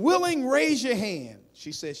 if you're willing, raise your hand.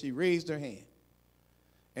 She said she raised her hand.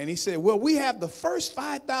 And he said, well, we have the first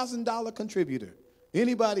 $5,000 contributor.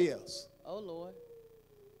 Anybody else? Oh, Lord.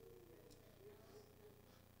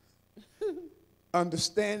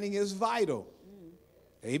 Understanding is vital.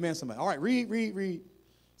 Amen, somebody. All right, read.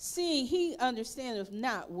 Seeing he understandeth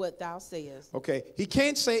not what thou sayest. Okay, he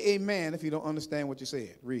can't say amen if you don't understand what you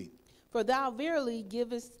said. Read. For thou verily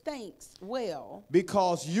givest thanks well.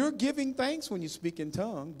 Because you're giving thanks when you speak in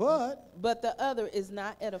tongue, but the other is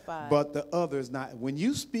not edified. But the other is not. When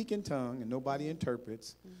you speak in tongue and nobody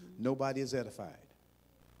interprets, nobody is edified.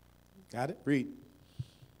 Got it? Read.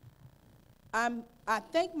 I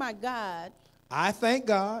thank my God. I thank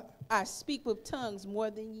God. I speak with tongues more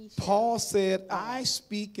than ye shall. Paul said, I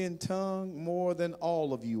speak in tongue more than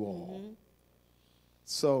all of you all.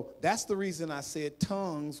 So that's the reason I said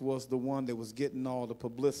tongues was the one that was getting all the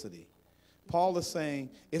publicity. Paul is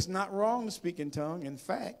saying it's not wrong to speak in tongue. In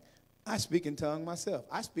fact, I speak in tongue myself.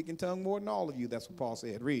 I speak in tongue more than all of you. That's what Paul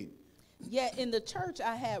said. Read. Yet in the church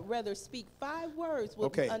I had rather speak 5 words with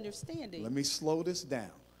Okay. understanding. Let me slow this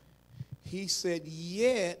down. He said,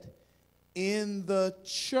 yet in the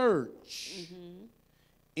church,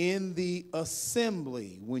 in the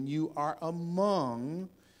assembly, when you are among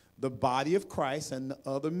the body of Christ and the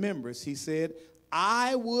other members, he said,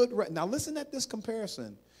 I would, now listen at this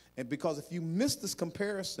comparison. And because if you miss this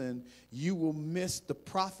comparison, you will miss the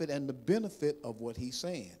profit and the benefit of what he's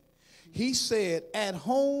saying. He said, at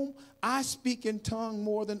home, I speak in tongue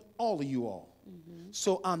more than all of you all.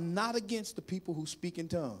 So I'm not against the people who speak in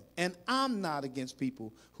tongue. And I'm not against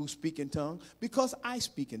people who speak in tongue because I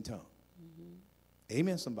speak in tongue.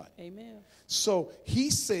 Amen, somebody. Amen. So he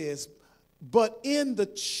says, but in the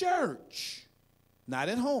church, not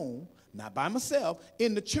at home, not by myself,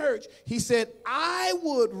 in the church, he said, I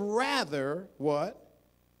would rather, what?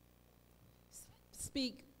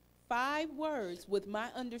 Speak 5 words with my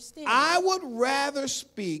understanding. I would rather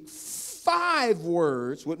speak 5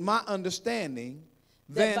 words with my understanding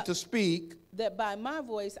than to speak. That by my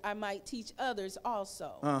voice I might teach others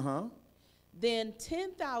also. Than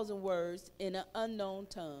 10,000 words in an unknown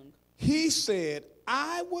tongue. He said,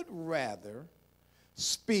 I would rather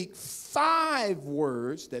speak 5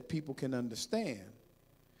 words that people can understand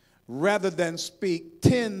rather than speak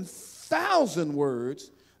 10,000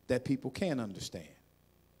 words that people can't understand.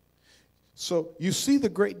 So you see the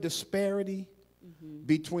great disparity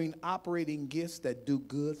between operating gifts that do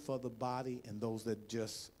good for the body and those that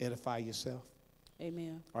just edify yourself?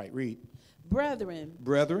 Amen. All right, read.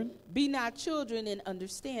 Brethren, be not children in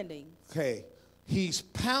understanding. Okay, he's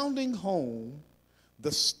pounding home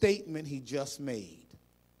the statement he just made.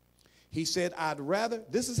 He said, I'd rather,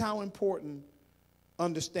 this is how important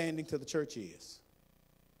understanding to the church is.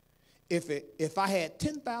 If I had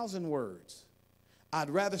 10,000 words, I'd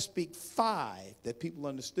rather speak 5 that people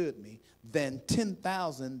understood me than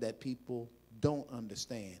 10,000 that people don't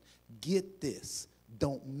understand. Get this.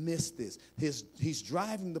 Don't miss this. He's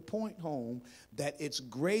driving the point home that it's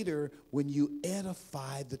greater when you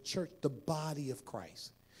edify the church, the body of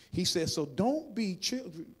Christ. He says, so don't be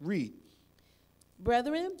children. Read.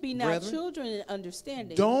 Brethren, be not children in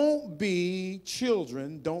understanding. Don't be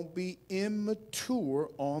children. Don't be immature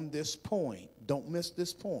on this point. Don't miss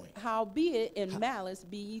this point. Howbeit in malice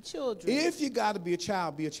be ye children. If you got to be a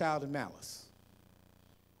child in malice.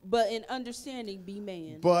 But in understanding be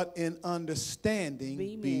man. But in understanding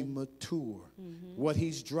be mature. What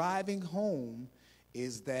he's driving home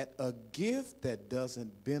is that a gift that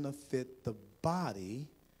doesn't benefit the body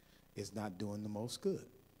is not doing the most good.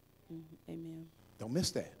 Amen. Don't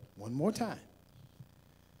miss that. One more time.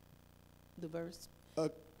 The verse. A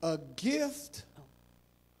gift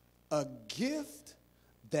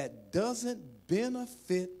that doesn't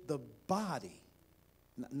benefit the body.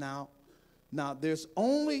 Now, there's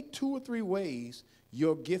only 2 or 3 ways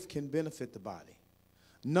your gift can benefit the body.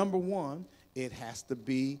 Number 1, it has to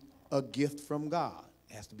be a gift from God.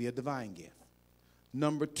 It has to be a divine gift.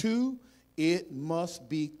 Number 2, it must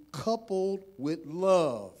be coupled with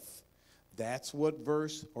love. That's what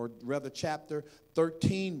verse, or rather chapter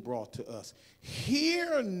 13 brought to us.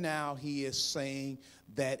 Here now he is saying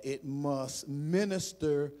that it must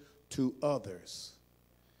minister to others.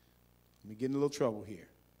 Let me get in a little trouble here.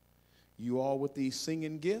 You all with these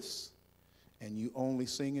singing gifts, and you only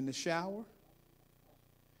sing in the shower,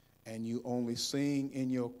 and you only sing in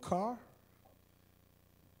your car.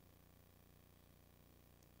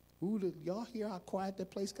 Ooh, did y'all hear how quiet that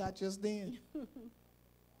place got just then?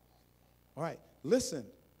 All right, listen.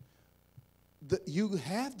 You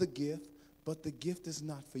have the gift, but the gift is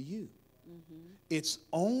not for you. It's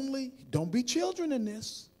only, don't be children in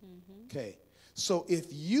this. Okay, so if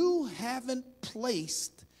you haven't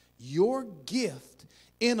placed your gift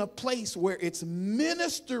in a place where it's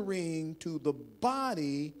ministering to the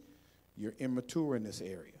body, you're immature in this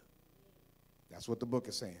area. That's what the book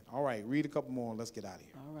is saying. All right, read a couple more and let's get out of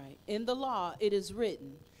here. All right. In the law it is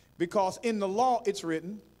written. Because in the law it's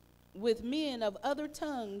written. With men of other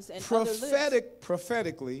tongues and other lips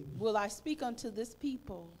prophetically. will I speak unto this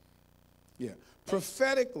people. Yeah.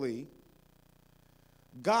 Prophetically,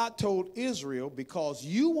 God told Israel, because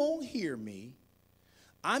you won't hear me,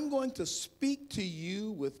 I'm going to speak to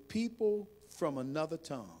you with people from another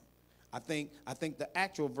tongue. I think the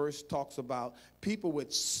actual verse talks about people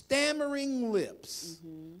with stammering lips.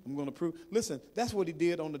 I'm going to prove. Listen, that's what he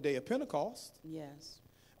did on the day of Pentecost. Yes.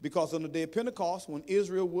 Because on the day of Pentecost, when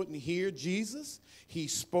Israel wouldn't hear Jesus, he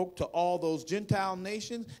spoke to all those Gentile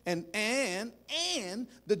nations, and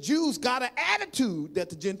the Jews got an attitude that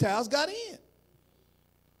the Gentiles got in.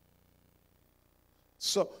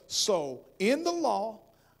 So in the law,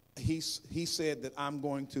 he said that I'm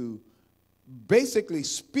going to basically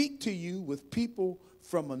speak to you with people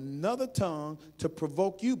from another tongue to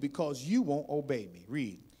provoke you because you won't obey me.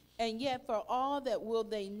 Read. And yet for all that will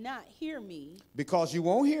they not hear me, Because you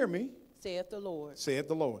won't hear me, saith the Lord. saith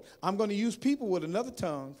the Lord. I'm going to use people with another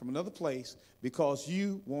tongue from another place because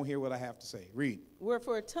you won't hear what I have to say. Read.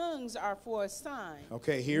 Wherefore tongues are for a sign.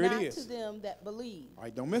 Okay, here not it is. to them that believe, All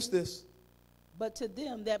right, don't miss this. but to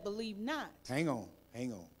them that believe not. Hang on,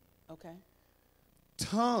 hang on. Okay.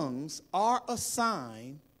 Tongues are a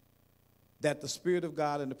sign that the Spirit of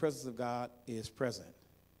God and the presence of God is present,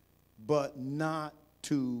 but not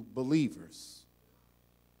to believers.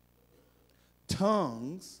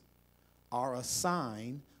 Tongues are a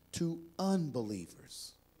sign to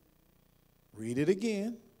unbelievers. Read it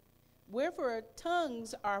again. Wherefore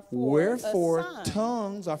tongues are for Wherefore a sign,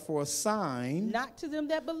 tongues are for a sign, not to them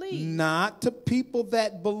that believe, not to people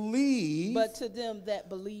that believe. but to them that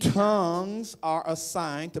believe not. Tongues are a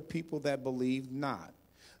sign to people that believe not.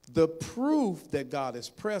 The proof that God is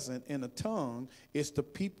present in a tongue is to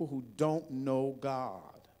people who don't know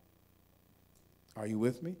God. Are you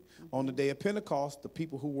with me? Mm-hmm. On the day of Pentecost, the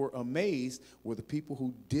people who were amazed were the people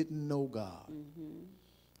who didn't know God. Mm-hmm.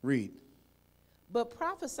 Read. But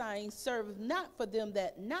prophesying serveth not for them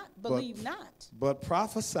that believe not. But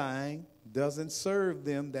prophesying doesn't serve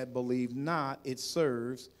them that believe not. It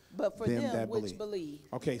serves But for them them that which believe.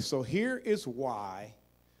 Okay, so here is why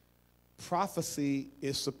prophecy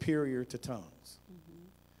is superior to tongues.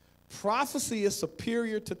 Mm-hmm. Prophecy is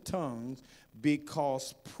superior to tongues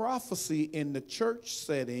because prophecy in the church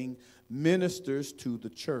setting ministers to the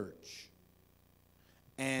church.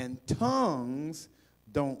 And tongues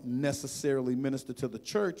don't necessarily minister to the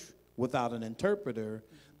church without an interpreter.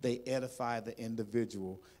 They edify the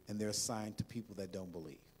individual, and they're assigned to people that don't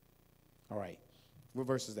believe. All right. What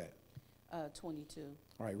verse is that? 22.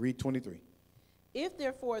 All right, read 23. If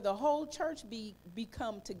therefore the whole church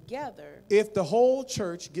become together If the whole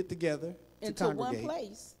church get together to into congregate one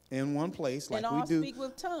place, in one place, like and we all do, speak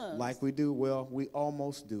with tongues, like we do, well, we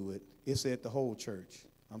almost do it. It said the whole church.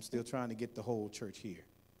 I'm still trying to get the whole church here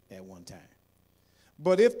at one time.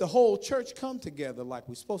 But if the whole church come together like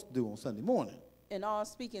we're supposed to do on Sunday morning, and all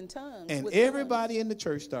speak in tongues, and with everybody tongues, in the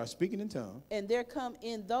church starts speaking in tongues, and there come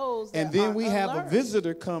in those that and then are we have a unlearned,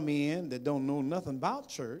 visitor come in that don't know nothing about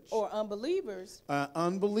church, or unbelievers,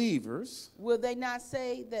 unbelievers, will they not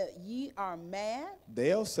say that ye are mad?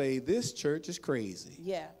 they'll say this church is crazy.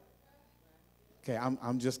 Yeah. Okay,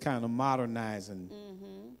 I'm just kind of modernizing.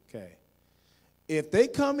 Mm-hmm. Okay. If they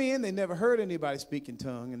come in, they never heard anybody speak in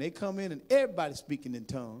tongue, and they come in and everybody's speaking in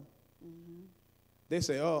tongue, mm-hmm. they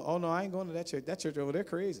say, oh, no, I ain't going to that church. That church over there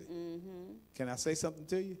crazy. Mm-hmm. Can I say something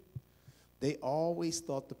to you? They always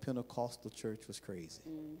thought the Pentecostal church was crazy.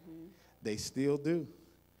 Mm-hmm. They still do.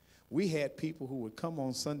 We had people who would come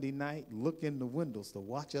on Sunday night, look in the windows to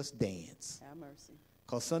watch us dance. Have mercy.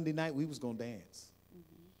 Because Sunday night we was going to dance.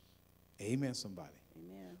 Mm-hmm. Amen, somebody.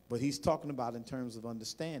 Amen. But he's talking about in terms of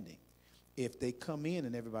understanding. If they come in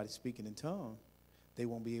and everybody's speaking in tongue, they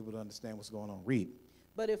won't be able to understand what's going on. Read.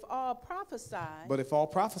 But if all prophesy,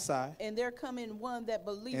 and there come in one that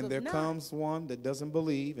believeth and there not, comes one that doesn't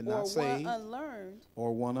believe and not saved,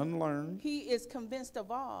 or one unlearned, he is convinced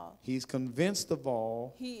of all. He's convinced of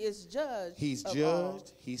all. He is judged. He's of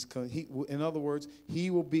judged. All. In other words, he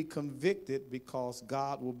will be convicted because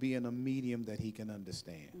God will be in a medium that he can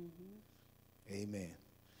understand. Mm-hmm. Amen.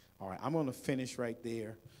 All right, I'm going to finish right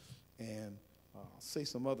there. And I'll say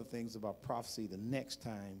some other things about prophecy the next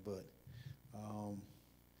time, but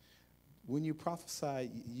when you prophesy,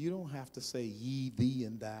 you don't have to say ye, thee,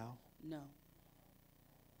 and thou. No.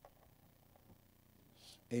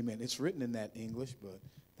 Amen. It's written in that English, but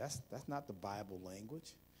that's not the Bible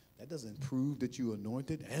language. That doesn't prove that you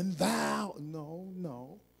anointed and thou.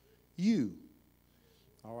 No. You.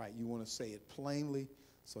 All right, you want to say it plainly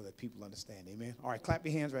so that people understand. Amen. All right, clap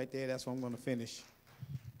your hands right there. That's where I'm going to finish.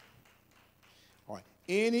 All right.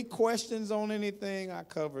 Any questions on anything I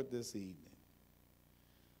covered this evening?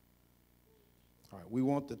 All right. We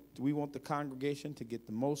want the congregation to get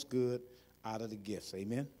the most good out of the gifts.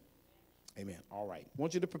 Amen. Amen. All right. I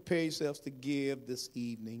want you to prepare yourselves to give this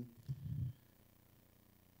evening.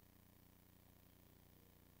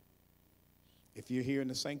 If you're here in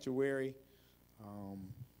the sanctuary, if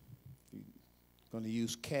you're going to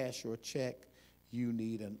use cash or check, you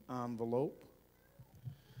need an envelope.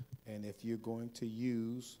 And if you're going to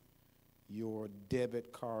use your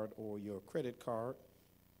debit card or your credit card,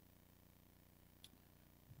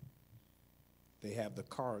 they have the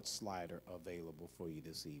card slider available for you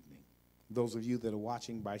this evening. Those of you that are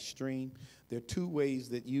watching by stream, there are two ways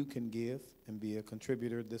that you can give and be a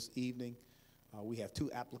contributor this evening. We have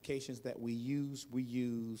two applications that we use. We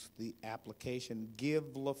use the application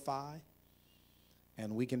Givelify,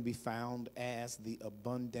 and we can be found as the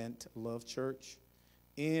Abundant Love Church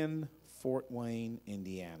in Fort Wayne,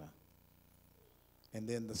 Indiana. And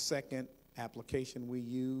then the second application we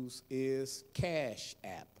use is Cash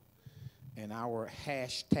App, and our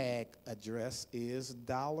hashtag address is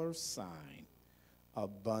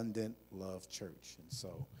 $Abundant Love Church. And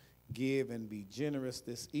so give and be generous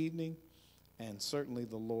this evening, and certainly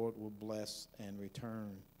the Lord will bless and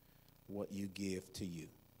return what you give to you.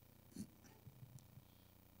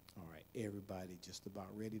 All right, everybody just about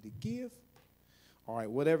ready to give? All right,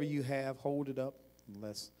 whatever you have, hold it up.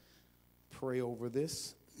 Let's pray over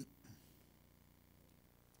this.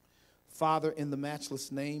 Father, in the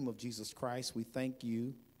matchless name of Jesus Christ, we thank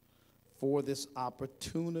you for this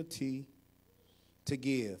opportunity to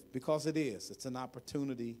give, because it's an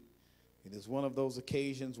opportunity. It is one of those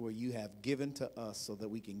occasions where you have given to us so that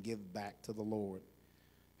we can give back to the Lord.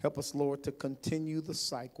 Help us, Lord, to continue the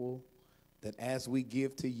cycle that as we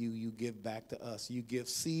give to you, you give back to us. You give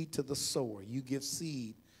seed to the sower. You give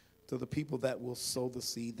seed to the people that will sow the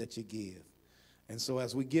seed that you give. And so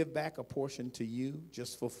as we give back a portion to you,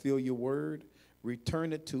 just fulfill your word,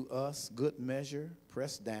 return it to us, good measure,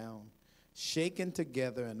 pressed down, shaken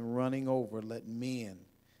together, and running over, let men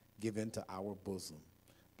give into our bosom.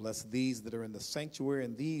 Bless these that are in the sanctuary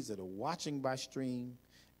and these that are watching by stream,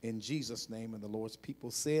 in Jesus' name. And the Lord's people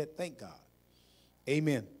said, thank God.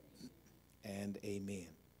 Amen and amen.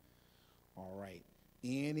 All right.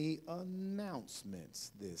 Any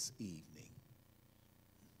announcements this evening?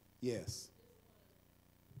 Yes.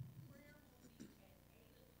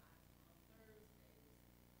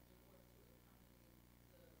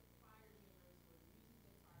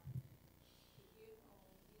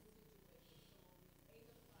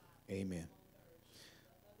 Amen.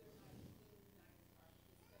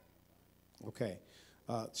 Okay.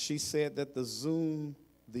 She said that the Zoom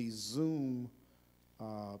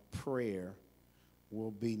prayer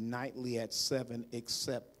will be nightly at 7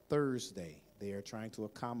 except Thursday. They are trying to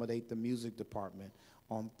accommodate the music department.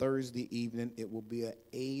 On Thursday evening, it will be an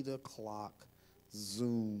 8 o'clock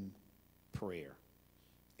Zoom prayer.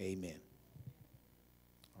 Amen.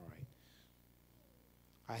 All right.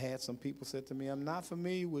 I had some people said to me, I'm not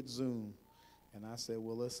familiar with Zoom. And I said,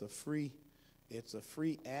 well, it's a free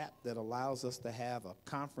app that allows us to have a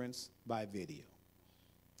conference by video.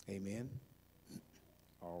 Amen.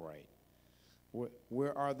 All right.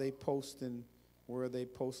 Where are they posting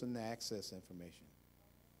the access information?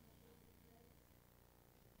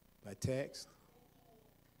 By text?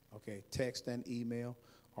 Okay, text and email.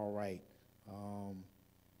 All right. I'll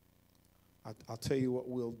tell you what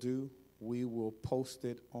we'll do. We will post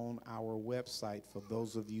it on our website for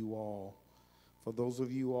those of you all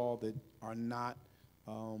that are not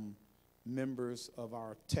members of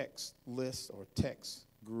our text list or text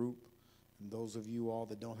group, and those of you all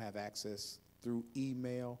that don't have access through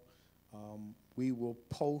email. We will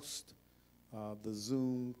post the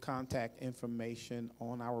Zoom contact information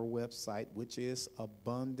on our website, which is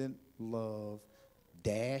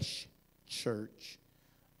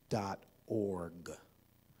abundantlove-church.org.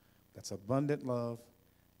 That's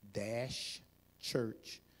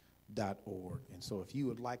abundantlove-church.org. And so if you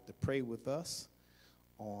would like to pray with us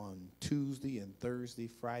on Tuesday and Thursday,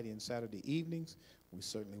 Friday and Saturday evenings, we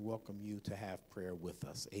certainly welcome you to have prayer with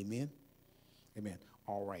us. Amen? Amen.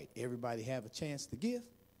 All right. Everybody have a chance to give?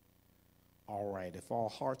 All right. If all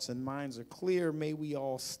hearts and minds are clear, may we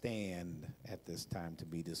all stand at this time to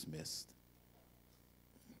be dismissed.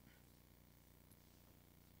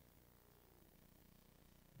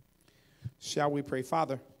 Shall we pray?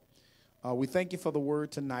 Father, we thank you for the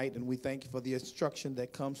word tonight, and we thank you for the instruction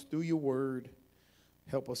that comes through your word.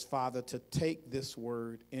 Help us, Father, to take this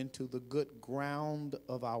word into the good ground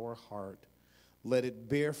of our heart. Let it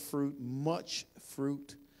bear fruit, much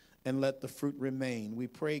fruit, and let the fruit remain. We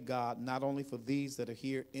pray, God, not only for these that are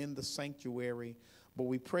here in the sanctuary, but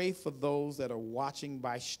we pray for those that are watching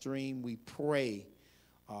by stream. We pray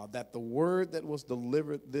that the word that was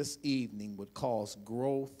delivered this evening would cause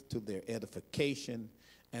growth to their edification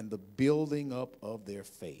and the building up of their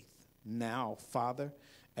faith. Now, Father,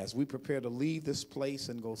 as we prepare to leave this place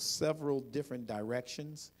and go several different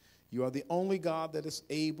directions, you are the only God that is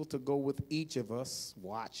able to go with each of us,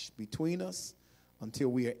 watch between us until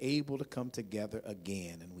we are able to come together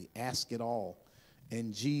again. And we ask it all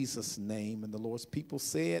in Jesus' name. And the Lord's people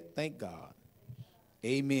said, thank God.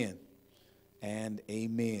 Amen and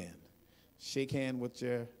amen. Shake hand with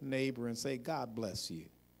your neighbor and say, God bless you.